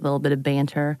in with a little bit of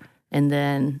banter and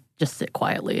then just sit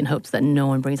quietly in hopes that no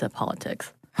one brings up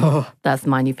politics. Oh. That's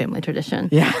my new family tradition.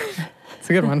 Yeah, it's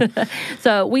a good one.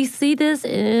 So we see this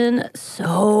in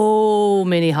so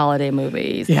many holiday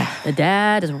movies. Yeah. The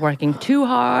dad is working too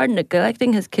hard,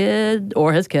 neglecting his kid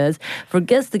or his kids,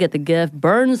 forgets to get the gift,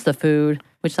 burns the food,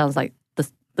 which sounds like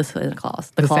the Santa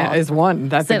Claus. The Santa is one.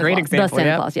 That's Santa a great Claus. example. The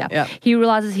Santa Claus, yeah. Yep. He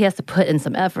realizes he has to put in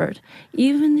some effort.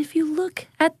 Even if you look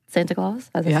at Santa Claus,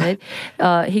 as I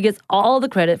said, he gets all the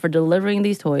credit for delivering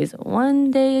these toys one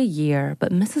day a year.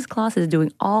 But Mrs. Claus is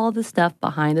doing all the stuff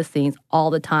behind the scenes all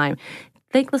the time,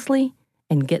 thanklessly,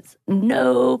 and gets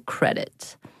no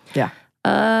credit. Yeah.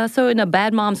 So in A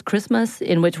Bad Mom's Christmas,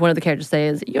 in which one of the characters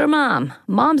says, "Your mom.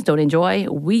 Moms don't enjoy.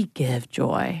 We give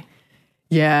joy."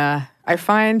 Yeah. I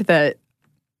find that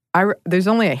there's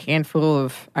only a handful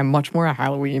of, I'm much more a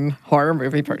Halloween horror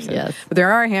movie person. Yes. But there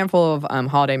are a handful of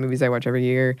holiday movies I watch every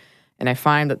year, and I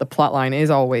find that the plot line is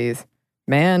always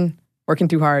man working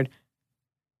too hard.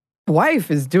 Wife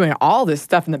is doing all this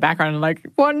stuff in the background and like,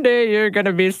 one day you're going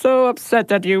to be so upset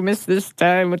that you missed this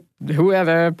time with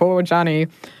whoever, poor Johnny.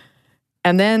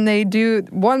 And then they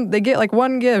get like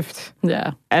one gift.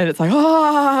 Yeah. And it's like,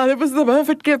 it was the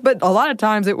perfect gift. But a lot of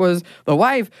times it was the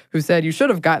wife who said, you should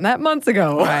have gotten that months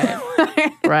ago.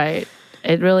 Right. Right.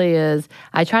 It really is.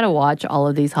 I try to watch all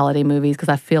of these holiday movies because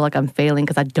I feel like I'm failing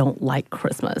because I don't like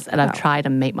Christmas. And I've tried to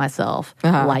make myself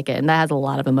like it. And that has a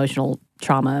lot of emotional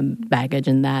trauma and baggage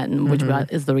in that, and which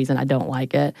is the reason I don't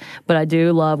like it. But I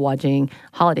do love watching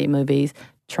holiday movies,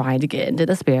 trying to get into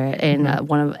the spirit. And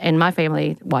and my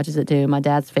family watches it too. My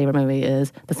dad's favorite movie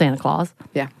is The Santa Claus.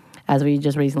 Yeah. As we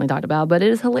just recently talked about. But it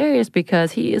is hilarious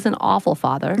because he is an awful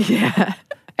father. Yeah.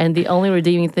 And the only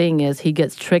redeeming thing is he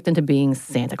gets tricked into being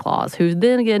Santa Claus, who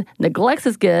then again neglects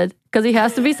his kid because he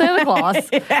has to be Santa Claus.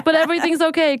 Yeah. But everything's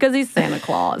okay because he's Santa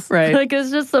Claus. Right. Like, it's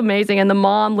just amazing. And the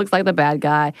mom looks like the bad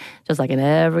guy, just like in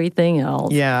everything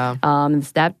else. Yeah.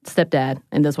 Stepdad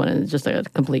in this one is just a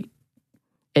complete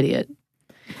idiot.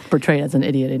 Portrayed as an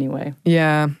idiot anyway.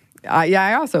 Yeah.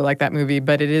 I also like that movie,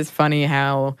 but it is funny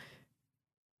how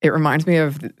it reminds me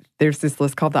of, there's this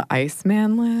list called the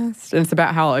Iceman list. And it's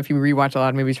about how if you rewatch a lot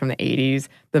of movies from the 80s,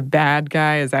 the bad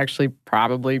guy is actually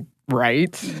probably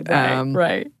right.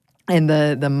 Right. And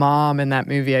the mom in that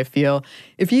movie, I feel,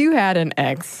 if you had an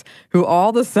ex who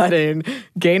all of a sudden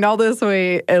gained all this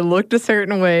weight and looked a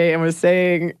certain way and was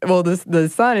saying, well, the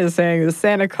son is saying the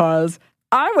Santa Claus,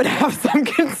 I would have some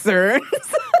concerns.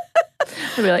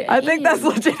 I'd be like, I think that's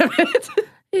legitimate.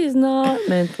 He's not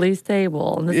mentally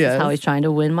stable. And this is how he's trying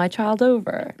to win my child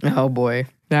over. Oh, boy.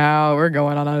 Now we're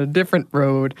going on a different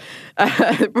road.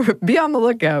 Be on the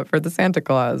lookout for the Santa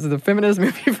Claus, the Feminist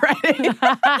Movie Friday.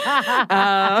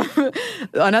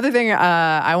 Another thing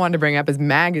I wanted to bring up is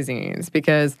magazines,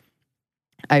 because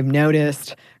I've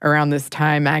noticed around this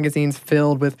time magazines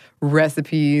filled with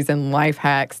recipes and life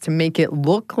hacks to make it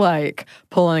look like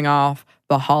pulling off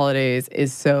the holidays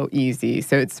is so easy.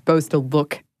 So it's supposed to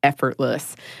look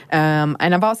effortless. And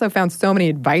I've also found so many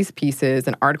advice pieces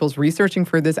and articles researching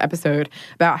for this episode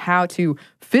about how to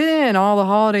fit in all the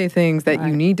holiday things that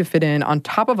you need to fit in on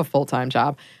top of a full-time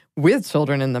job with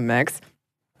children in the mix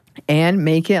and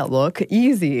make it look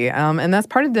easy. And that's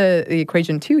part of the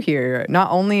equation too here. Not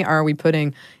only are we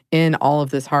putting in all of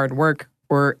this hard work,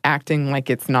 we're acting like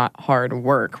it's not hard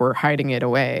work. We're hiding it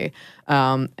away.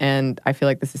 And I feel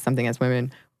like this is something as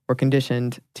women we're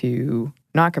conditioned to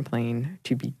not complain,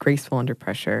 to be graceful under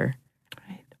pressure.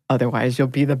 Right. Otherwise, you'll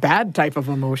be the bad type of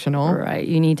emotional. Right.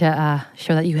 You need to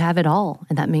show that you have it all.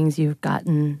 And that means you've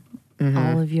gotten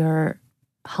all of your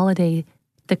holiday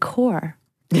decor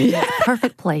in its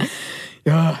perfect place.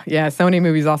 Yeah, so many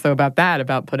movies also about that,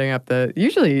 about putting up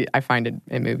usually I find it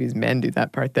in movies men do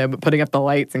that part though, but putting up the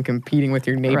lights and competing with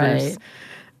your neighbors.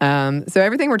 Right. So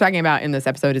everything we're talking about in this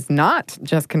episode is not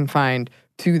just confined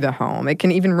to the home. It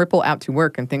can even ripple out to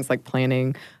work and things like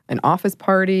planning an office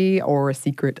party or a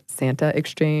secret Santa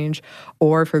exchange,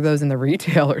 or for those in the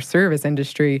retail or service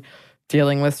industry,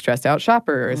 dealing with stressed out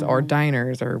shoppers or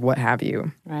diners or what have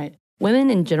you. Right.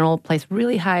 Women in general place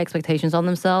really high expectations on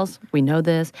themselves. We know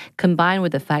this, combined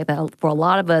with the fact that for a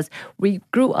lot of us, we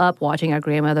grew up watching our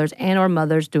grandmothers and our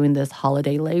mothers doing this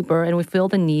holiday labor, and we feel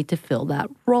the need to fill that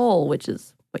role, which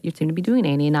is what you seem to be doing,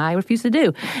 Annie, and I refuse to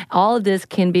do. All of this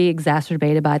can be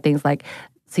exacerbated by things like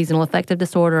seasonal affective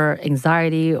disorder,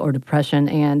 anxiety, or depression.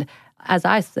 And as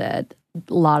I said,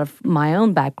 a lot of my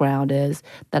own background is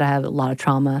that I have a lot of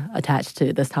trauma attached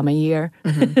to this time of year.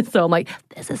 So I'm like,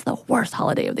 this is the worst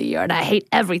holiday of the year, and I hate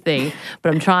everything.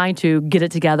 But I'm trying to get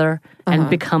it together and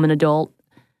become an adult.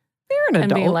 You're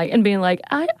an adult. Being like,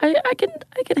 I can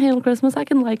handle Christmas. I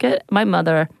can like it. My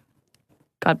mother,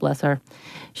 God bless her,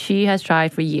 she has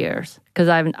tried for years, because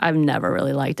I've never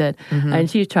really liked it. And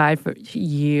she's tried for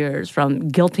years,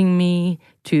 from guilting me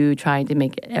to trying to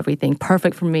make everything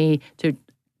perfect for me to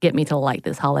get me to like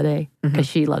this holiday, because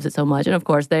she loves it so much. And of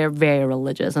course, they're very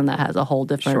religious, and that has a whole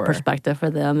different perspective for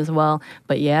them as well.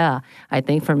 But yeah, I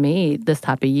think for me, this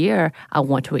type of year, I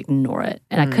want to ignore it.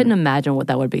 And I couldn't imagine what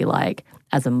that would be like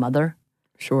as a mother.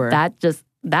 Sure.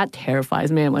 That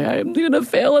terrifies me. I'm like, I'm going to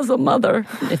fail as a mother,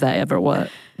 if I ever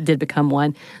did become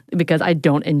one, because I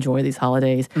don't enjoy these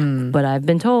holidays. But I've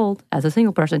been told, as a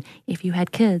single person, if you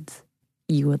had kids,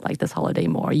 you would like this holiday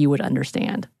more. You would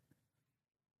understand.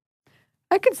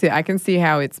 I can see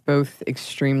how it's both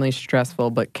extremely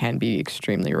stressful, but can be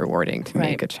extremely rewarding to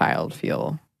make a child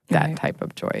feel that type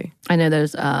of joy. I know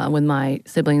there's, with my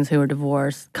siblings who are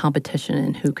divorced, competition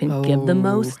in who can give the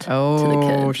most to the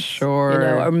kids. Oh,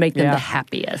 sure. Or make them the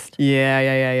happiest. Yeah.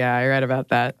 I read about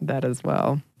that as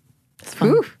well. It's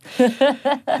fun.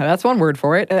 That's one word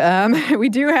for it. We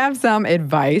do have some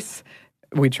advice.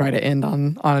 We try to end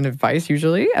on advice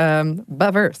usually.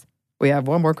 But first, we have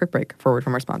one more quick break for a word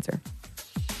from our sponsor.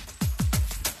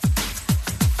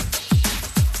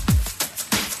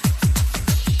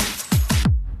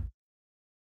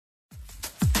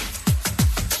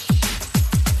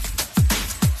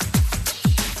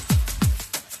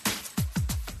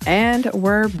 And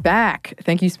we're back.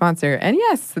 Thank you, sponsor. And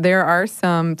yes, there are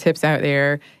some tips out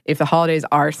there if the holidays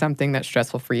are something that's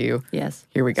stressful for you. Yes.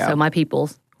 Here we go. So my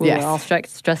peoples who are all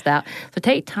stressed out. So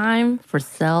take time for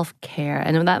self-care.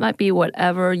 And that might be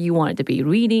whatever you want it to be.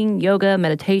 Reading, yoga,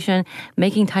 meditation,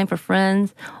 making time for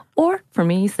friends. Or for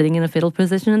me, sitting in a fetal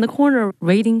position in the corner,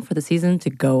 waiting for the season to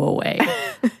go away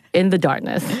in the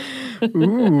darkness.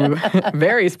 Ooh,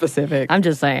 very specific. I'm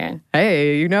just saying.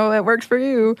 Hey, you know that works for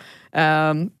you.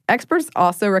 Experts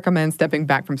also recommend stepping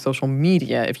back from social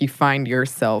media if you find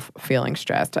yourself feeling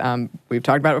stressed. We've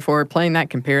talked about it before. Playing that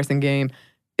comparison game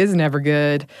is never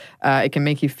good. It can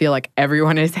make you feel like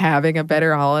everyone is having a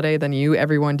better holiday than you.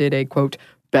 Everyone did a, quote,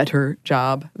 better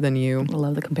job than you. I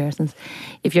love the comparisons.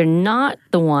 If you're not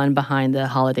the one behind the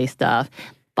holiday stuff,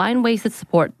 find ways to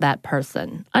support that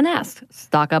person. Unasked.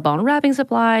 Stock up on wrapping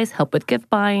supplies, help with gift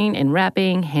buying and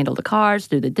wrapping, handle the cards,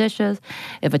 do the dishes.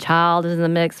 If a child is in the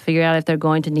mix, figure out if they're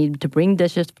going to need to bring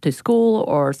dishes to school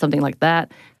or something like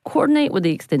that. Coordinate with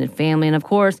the extended family. And of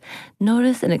course,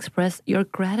 notice and express your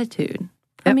gratitude.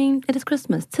 Yep. I mean, it is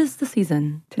Christmas. 'Tis the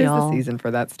season. Tis the season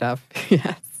for that stuff.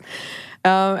 Yes.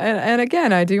 And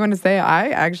again, I do want to say I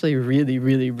actually really,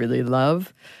 really, really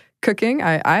love cooking.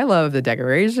 I love the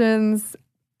decorations.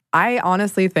 I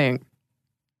honestly think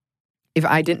if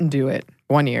I didn't do it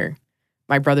one year,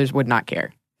 my brothers would not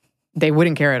care. They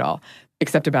wouldn't care at all,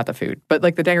 except about the food. But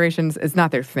like the decorations, it's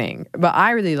not their thing. But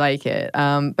I really like it.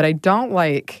 But I don't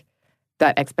like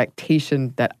that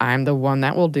expectation that I'm the one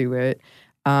that will do it.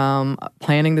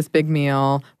 Planning this big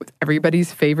meal with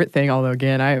everybody's favorite thing. Although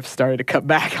again, I have started to cut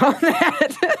back on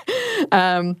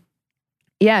that.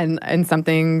 Yeah, and some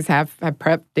things have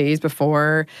prep days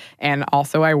before, and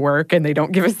also I work, and they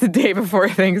don't give us the day before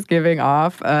Thanksgiving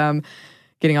off.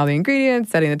 Getting all the ingredients,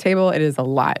 setting the table, it is a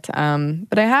lot.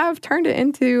 But I have turned it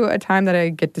into a time that I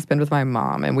get to spend with my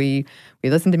mom, and we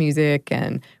listen to music,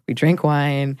 and we drink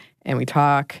wine, and we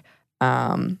talk.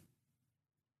 And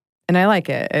I like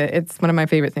it. It's one of my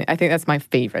favorite things. I think that's my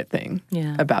favorite thing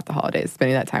about the holidays,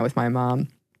 spending that time with my mom.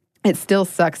 It still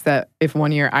sucks that if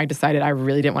one year I decided I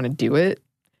really didn't want to do it,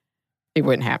 it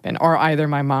wouldn't happen. Or either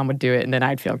my mom would do it and then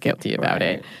I'd feel guilty about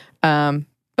it.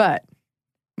 But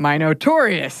my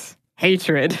notorious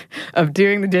hatred of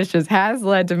doing the dishes has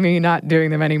led to me not doing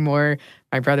them anymore.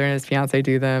 My brother and his fiance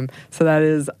do them. So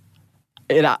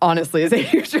it honestly is a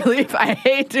huge relief. I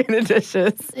hate doing the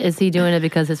dishes. Is he doing it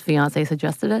because his fiance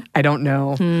suggested it? I don't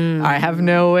know. I have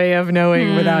no way of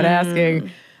knowing without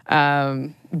asking.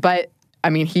 But I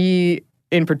mean, he...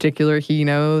 In particular, he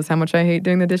knows how much I hate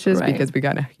doing the dishes because we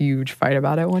got in a huge fight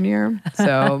about it one year.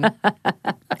 So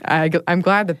I'm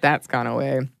glad that that's gone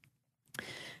away.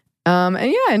 And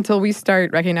yeah, until we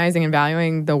start recognizing and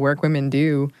valuing the work women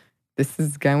do, this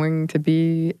is going to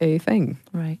be a thing.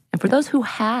 Right. And for those who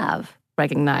have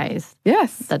recognized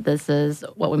that this is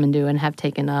what women do and have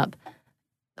taken up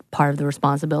part of the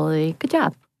responsibility, good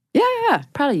job. Yeah.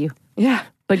 Proud of you. Yeah.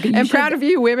 And proud of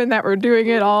you, women that were doing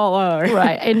it all along.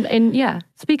 Right. And yeah,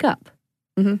 speak up.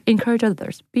 Encourage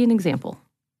others. Be an example.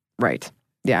 Right.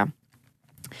 Yeah.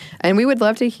 And we would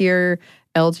love to hear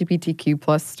LGBTQ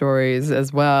plus stories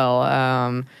as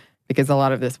well, because a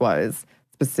lot of this was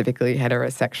specifically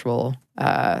heterosexual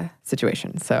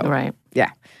situations. So,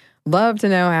 yeah. Love to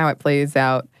know how it plays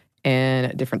out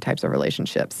in different types of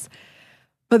relationships.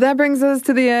 But that brings us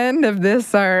to the end of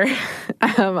this, our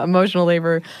Emotional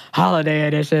Labor Holiday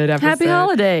Edition episode. Happy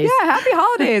holidays. Yeah, happy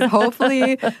holidays.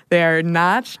 Hopefully they are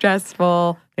not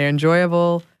stressful, they're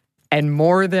enjoyable, and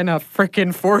more than a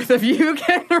frickin' fourth of you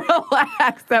can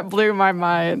relax. That blew my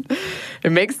mind.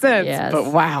 It makes sense,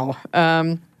 but wow.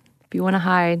 If you want to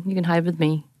hide, you can hide with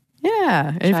me.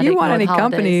 Yeah, and if you want any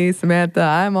company, Samantha,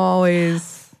 I'm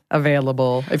always...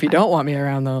 available. If you don't want me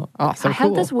around, though, I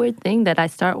have this weird thing that I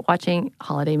start watching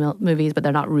holiday movies, but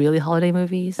they're not really holiday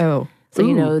movies. Oh. So,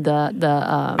 you know, the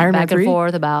back and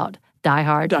forth about Die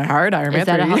Hard. Iron Man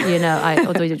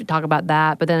 3. We talk about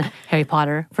that. But then Harry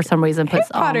Potter, for some reason, puts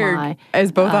Harry Potter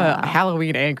is both a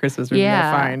Halloween and Christmas movie, I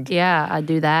find. Yeah, I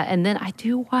do that. And then I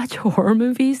do watch horror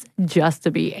movies just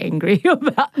to be angry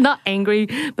about, not angry,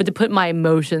 but to put my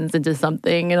emotions into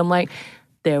something. And I'm like,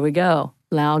 there we go.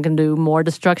 now can do more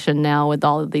destruction now with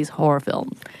all of these horror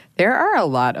films. There are a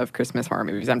lot of Christmas horror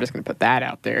movies. I'm just going to put that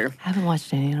out there. I haven't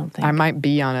watched any, I don't think. I might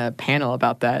be on a panel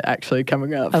about that actually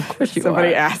coming up. Of course you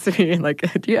Somebody are. asked me, like,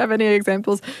 do you have any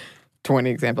examples? 20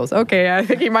 examples. Okay, I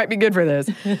think you might be good for this.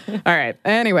 All right.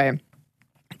 Anyway,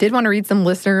 did want to read some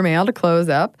listener mail to close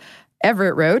up.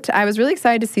 Everett wrote, I was really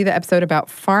excited to see the episode about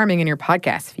farming in your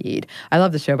podcast feed. I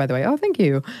love the show, by the way. Oh, thank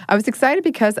you. I was excited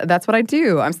because that's what I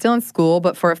do. I'm still in school,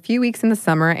 but for a few weeks in the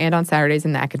summer and on Saturdays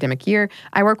in the academic year,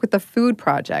 I work with the Food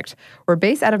Project. We're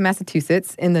based out of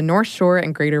Massachusetts in the North Shore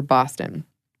and Greater Boston.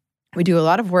 We do a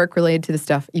lot of work related to the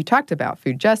stuff you talked about,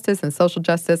 food justice and social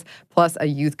justice, plus a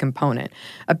youth component.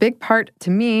 A big part to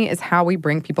me is how we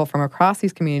bring people from across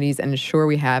these communities and ensure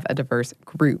we have a diverse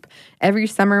group. Every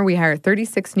summer, we hire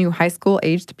 36 new high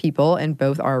school-aged people in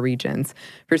both our regions.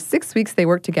 For 6 weeks, they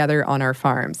work together on our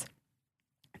farms.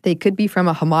 They could be from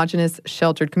a homogenous,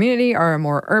 sheltered community or a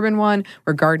more urban one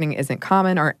where gardening isn't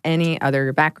common or any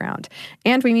other background.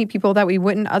 And we meet people that we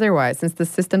wouldn't otherwise, since the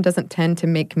system doesn't tend to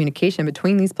make communication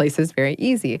between these places very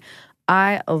easy.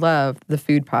 I love the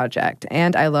Food Project,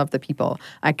 and I love the people.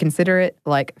 I consider it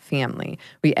like family.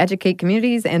 We educate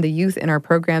communities and the youth in our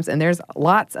programs, and there's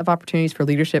lots of opportunities for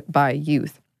leadership by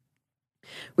youth.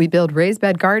 We build raised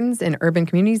bed gardens in urban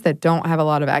communities that don't have a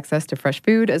lot of access to fresh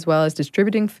food, as well as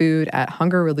distributing food at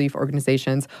hunger relief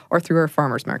organizations or through our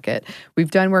farmers market. We've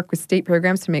done work with state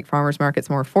programs to make farmers markets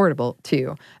more affordable,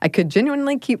 too. I could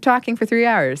genuinely keep talking for 3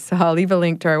 hours, so I'll leave a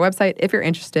link to our website if you're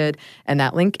interested, and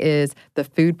that link is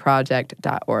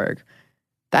thefoodproject.org.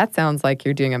 That sounds like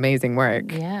you're doing amazing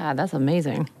work. Yeah, that's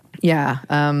amazing. Yeah,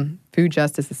 food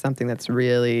justice is something that's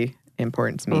really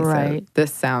important to me. Right. So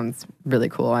this sounds really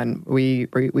cool, and we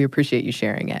appreciate you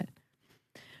sharing it.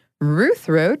 Ruth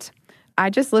wrote, I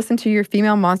just listened to your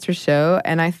Female Monsters show,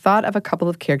 and I thought of a couple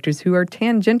of characters who are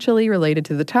tangentially related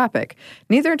to the topic.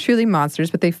 Neither are truly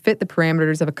monsters, but they fit the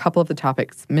parameters of a couple of the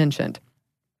topics mentioned.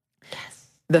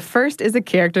 The first is a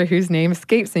character whose name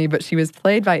escapes me, but she was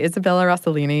played by Isabella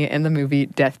Rossellini in the movie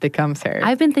Death Becomes Her.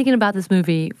 I've been thinking about this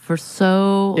movie for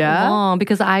so long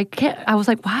because I was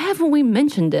like, why haven't we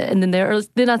mentioned it? And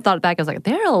then I thought back, I was like,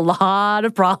 there are a lot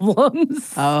of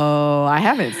problems. Oh, I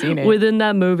haven't seen it. Within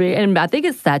that movie. And I think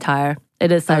it's satire.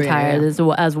 It is satire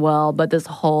as well. But this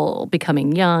whole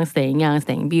becoming young,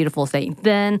 staying beautiful, staying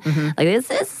thin. Mm-hmm. Like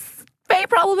it's very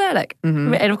problematic.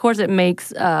 Mm-hmm. And of course, it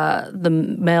makes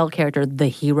the male character the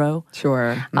hero.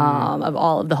 Sure. Mm-hmm. Of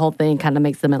all of the whole thing kind of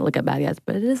makes them look at bad guys.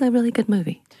 But it is a really good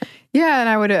movie. Yeah, and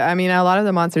a lot of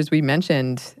the monsters we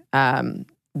mentioned,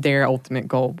 their ultimate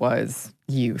goal was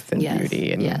youth and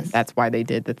beauty. And that's why they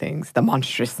did the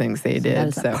monstrous things they did. That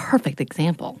is a perfect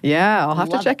example. Yeah, I'll have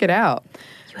to check it out.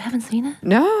 You haven't seen it?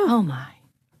 No. Oh, my.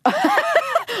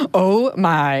 Oh,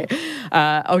 my.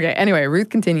 Okay, anyway, Ruth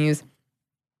continues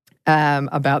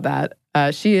about that.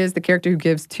 She is the character who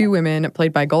gives two women,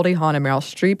 played by Goldie Hawn and Meryl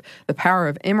Streep, the power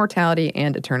of immortality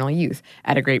and eternal youth,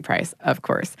 at a great price, of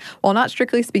course. While not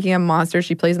strictly speaking a monster,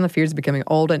 she plays on the fears of becoming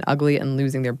old and ugly and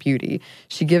losing their beauty.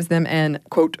 She gives them an,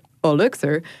 quote,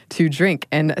 elixir to drink,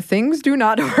 and things do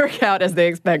not work out as they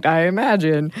expect, I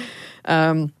imagine.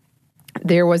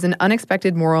 There was an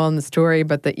unexpected moral in the story,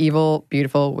 but the evil,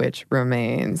 beautiful witch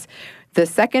remains. The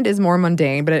second is more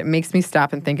mundane, but it makes me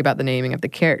stop and think about the naming of the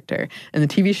character. In the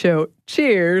TV show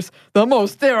Cheers, the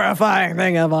most terrifying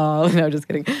thing of all. No, just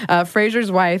kidding.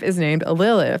 Frasier's wife is named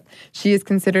Lilith. She is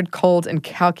considered cold and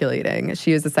calculating.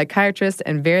 She is a psychiatrist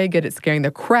and very good at scaring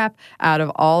the crap out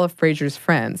of all of Frasier's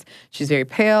friends. She's very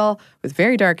pale, with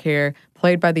very dark hair,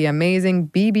 played by the amazing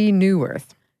Bebe Neuwirth.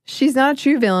 She's not a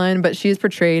true villain, but she is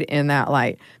portrayed in that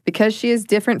light. Because she is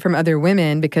different from other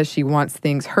women, because she wants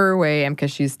things her way, and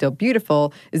because she's still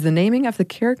beautiful, is the naming of the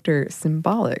character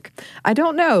symbolic? I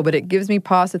don't know, but it gives me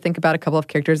pause to think about a couple of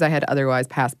characters I had otherwise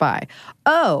passed by.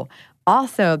 Oh,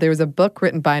 also, there was a book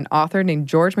written by an author named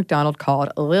George MacDonald called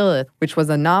Lilith, which was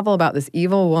a novel about this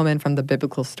evil woman from the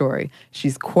biblical story.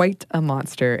 She's quite a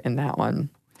monster in that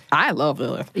one. I love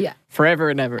Lilith. Yeah. Forever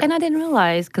and ever. And I didn't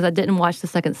realize, because I didn't watch the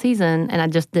second season, and I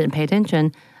just didn't pay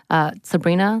attention,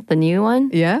 Sabrina, the new one.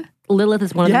 Yeah. Lilith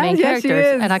is one of the main characters. She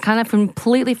is. And I kind of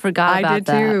completely forgot about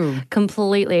that. I did too.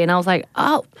 Completely. And I was like,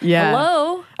 oh,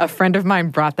 hello? A friend of mine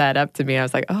brought that up to me. I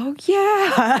was like, oh,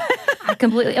 yeah. I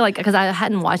completely, because I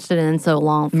hadn't watched it in so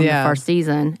long from the first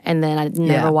season. And then I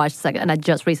never watched the second. And I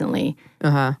just recently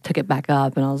took it back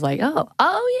up. And I was like, oh,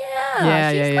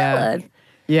 yeah. She's Lilith.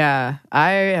 Yeah, I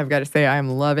have got to say I am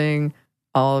loving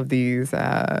all of these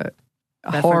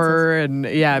horror and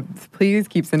please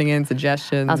keep sending in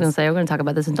suggestions. I was going to say, we're going to talk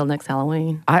about this until next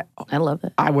Halloween. I love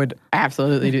it. I would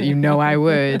absolutely do. I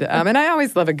would. And I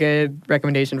always love a good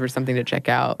recommendation for something to check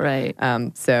out. Right.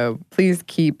 So please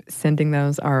keep sending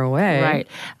those our way. Right.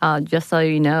 Just so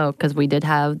you know, because we did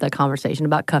have the conversation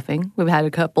about cuffing. We've had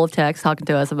a couple of texts talking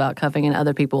to us about cuffing and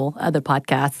other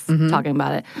podcasts talking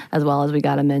about it, as well as we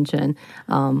got a mention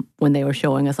when they were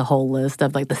showing us a whole list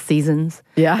of like the seasons.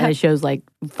 Yeah. And it shows like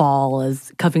fall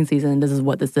is cuffing season. This is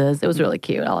what this is. It was really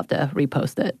cute. I'll have to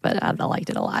repost it, but I liked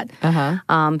it a lot.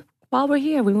 While we're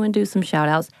here, we want to do some shout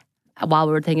outs. While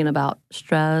we were thinking about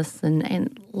stress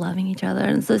and loving each other.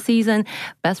 And it's the season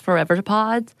Best Forever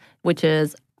Pods, which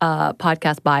is a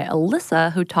podcast by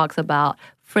Alyssa, who talks about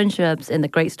friendships and the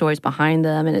great stories behind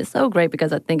them. And it's so great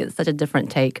because I think it's such a different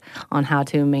take on how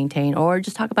to maintain or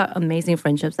just talk about amazing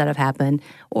friendships that have happened.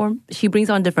 Or she brings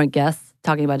on different guests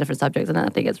talking about different subjects, and I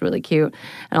think it's really cute.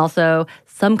 And also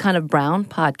Some Kind of Brown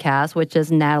podcast, which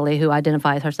is Natalie, who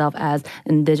identifies herself as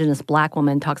Indigenous Black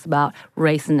woman, talks about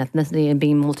race and ethnicity and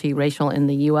being multiracial in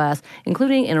the U.S.,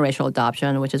 including interracial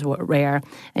adoption, which is rare.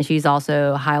 And she's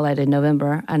also highlighted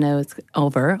November, I know it's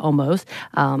over almost,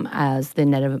 as the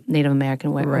Native American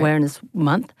Awareness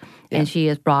Month. Yeah. And she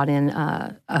has brought in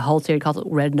a whole series called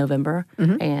Red November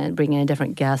and bringing in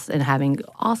different guests and having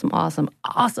awesome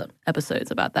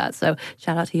episodes about that. So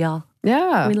shout out to y'all.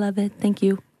 Yeah. We love it. Thank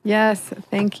you. Yes,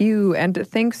 thank you. And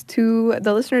thanks to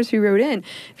the listeners who wrote in.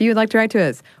 If you would like to write to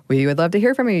us, we would love to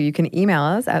hear from you. You can email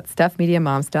us at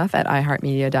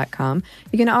stuffmediamomstuff@iheartmedia.com.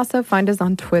 You can also find us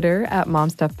on Twitter at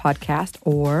momstuffpodcast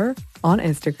or on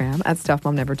Instagram at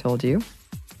stuffmomnevertoldyou.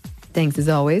 Thanks, as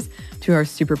always, to our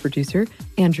super producer,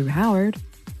 Andrew Howard.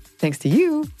 Thanks to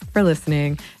you for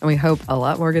listening, and we hope a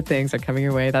lot more good things are coming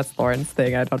your way. That's Lauren's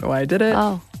thing. I don't know why I did it.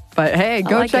 Oh. But hey,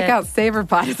 go check out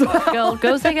SavorPod as well.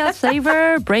 Go check out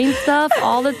Savor, Brain Stuff,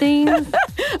 all the things.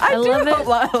 I love it.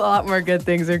 A lot more good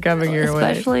things are coming your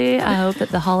way. Especially, I hope that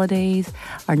the holidays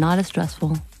are not as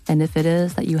stressful. And if it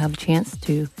is, that you have a chance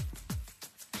to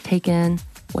take in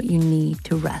what you need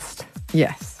to rest.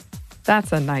 Yes,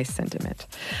 that's a nice sentiment.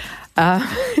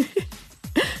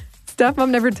 Stuff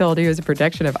Mom Never Told You is a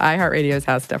production of iHeartRadio's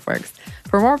How Stuff Works.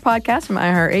 For more podcasts from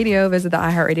iHeartRadio, visit the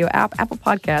iHeartRadio app, Apple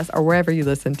Podcasts, or wherever you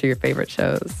listen to your favorite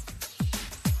shows.